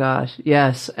 Oh my gosh.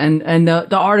 Yes. And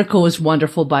the article was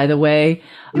wonderful, by the way.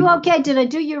 You okay? Did I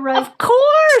do you right? Of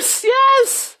course.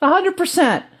 Yes.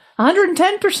 100%.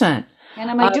 110%. And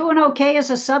am I doing okay as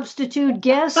a substitute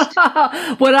guest?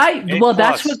 That's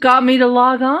plus. what got me to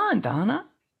log on, Donna.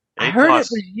 I A heard plus.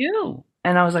 it was you.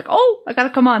 And I was like, oh, I got to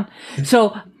come on.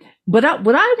 So what I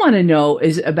want to know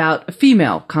is about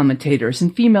female commentators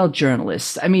and female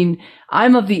journalists. I mean,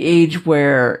 I'm of the age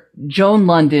where Joan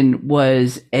London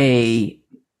was an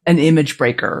image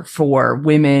breaker for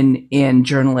women in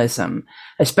journalism,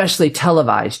 especially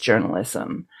televised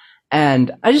journalism.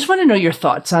 And I just want to know your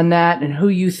thoughts on that and who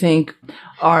you think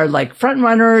are like front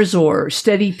runners or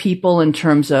steady people in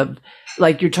terms of,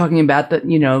 like you're talking about, that,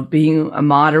 being a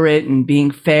moderate and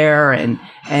being fair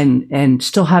and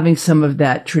still having some of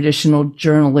that traditional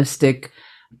journalistic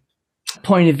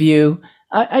point of view.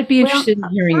 I'd be interested in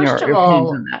hearing your opinions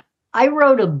on that. I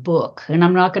wrote a book, and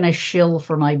I'm not going to shill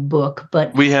for my book,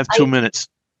 but We have 2 minutes.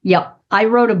 Yep. I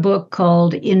wrote a book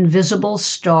called Invisible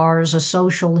Stars, A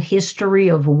Social History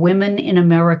of Women in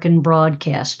American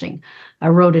Broadcasting. I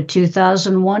wrote a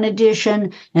 2001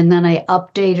 edition, and then I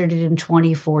updated it in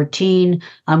 2014.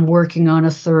 I'm working on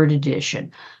a third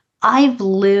edition. I've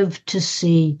lived to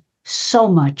see so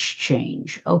much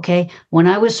change, okay? When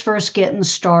I was first getting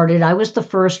started, I was the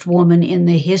first woman in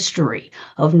the history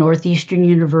of Northeastern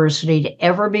University to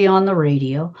ever be on the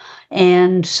radio,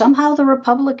 and somehow the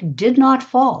Republic did not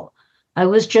fall. I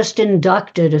was just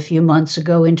inducted a few months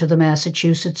ago into the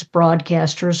Massachusetts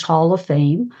Broadcasters Hall of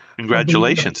Fame.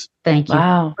 Congratulations. Thank you.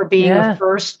 Wow. For being Yeah. a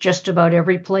first just about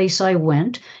every place I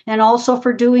went, and also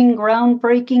for doing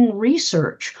groundbreaking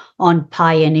research on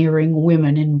pioneering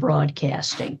women in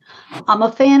broadcasting. I'm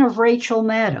a fan of Rachel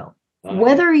Maddow.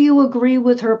 Whether you agree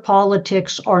with her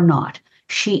politics or not,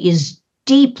 she is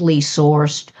deeply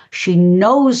sourced, she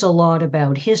knows a lot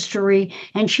about history,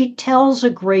 and she tells a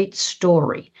great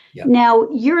story. Yeah. Now,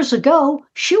 years ago,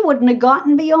 she wouldn't have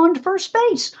gotten beyond first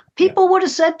base. People would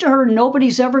have said to her,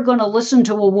 nobody's ever going to listen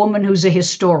to a woman who's a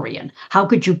historian. How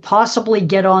could you possibly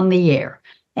get on the air?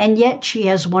 And yet she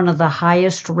has one of the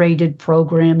highest rated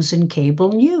programs in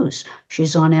cable news.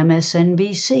 She's on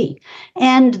MSNBC.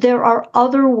 And there are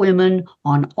other women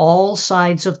on all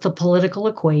sides of the political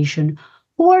equation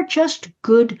who are just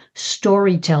good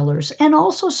storytellers, and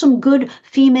also some good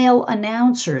female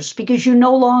announcers, because you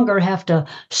no longer have to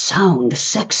sound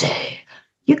sexy.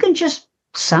 You can just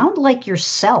sound like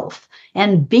yourself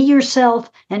and be yourself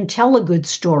and tell a good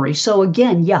story. So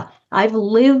again, yeah, I've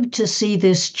lived to see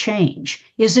this change.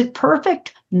 Is it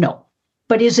perfect? No.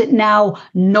 But is it now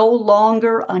no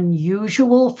longer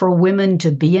unusual for women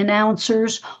to be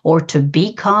announcers or to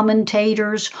be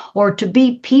commentators or to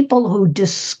be people who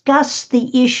discuss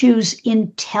the issues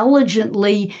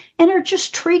intelligently and are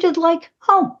just treated like,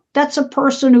 oh, that's a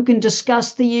person who can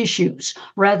discuss the issues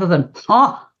rather than,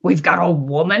 we've got a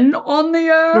woman on the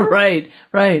air? Right.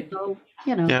 So,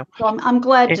 so I'm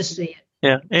glad to see it.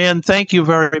 Yeah, and thank you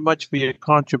very much for your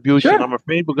contribution. Sure. I'm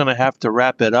afraid we're going to have to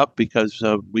wrap it up because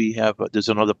there's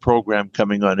another program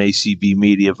coming on ACB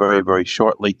Media very, very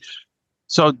shortly.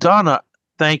 So, Donna,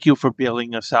 thank you for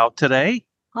bailing us out today.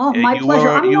 Oh, my pleasure.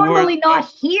 I'm normally not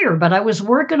here, but I was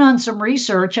working on some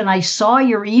research and I saw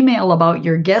your email about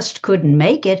your guest couldn't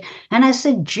make it. And I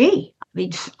said, gee,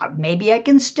 maybe I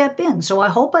can step in. So I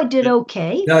hope I did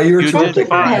okay. No, you Thank you terrific.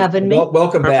 for having me.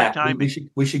 Welcome Perfect back. timing.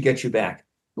 We should get you back.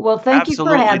 Well, thank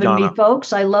Absolutely, you for having Donna. me,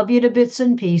 folks. I love you to bits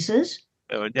and pieces.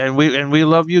 And we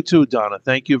love you too, Donna.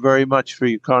 Thank you very much for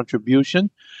your contribution.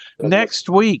 Next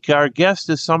week, our guest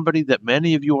is somebody that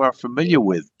many of you are familiar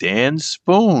with, Dan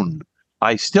Spoon.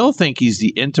 I still think he's the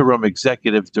interim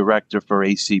executive director for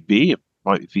ACB.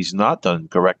 If he's not, then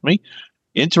correct me.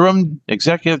 Interim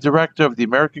executive director of the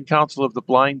American Council of the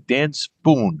Blind, Dan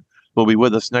Spoon, will be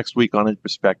with us next week on In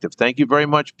Perspective. Thank you very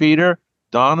much, Peter,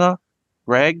 Donna,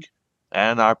 Greg,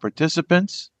 and our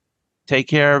participants. Take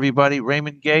care, everybody.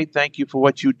 Raymond Gay, thank you for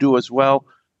what you do as well.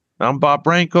 I'm Bob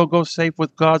Branco. Go safe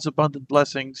with God's abundant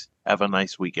blessings. Have a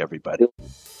nice week, everybody.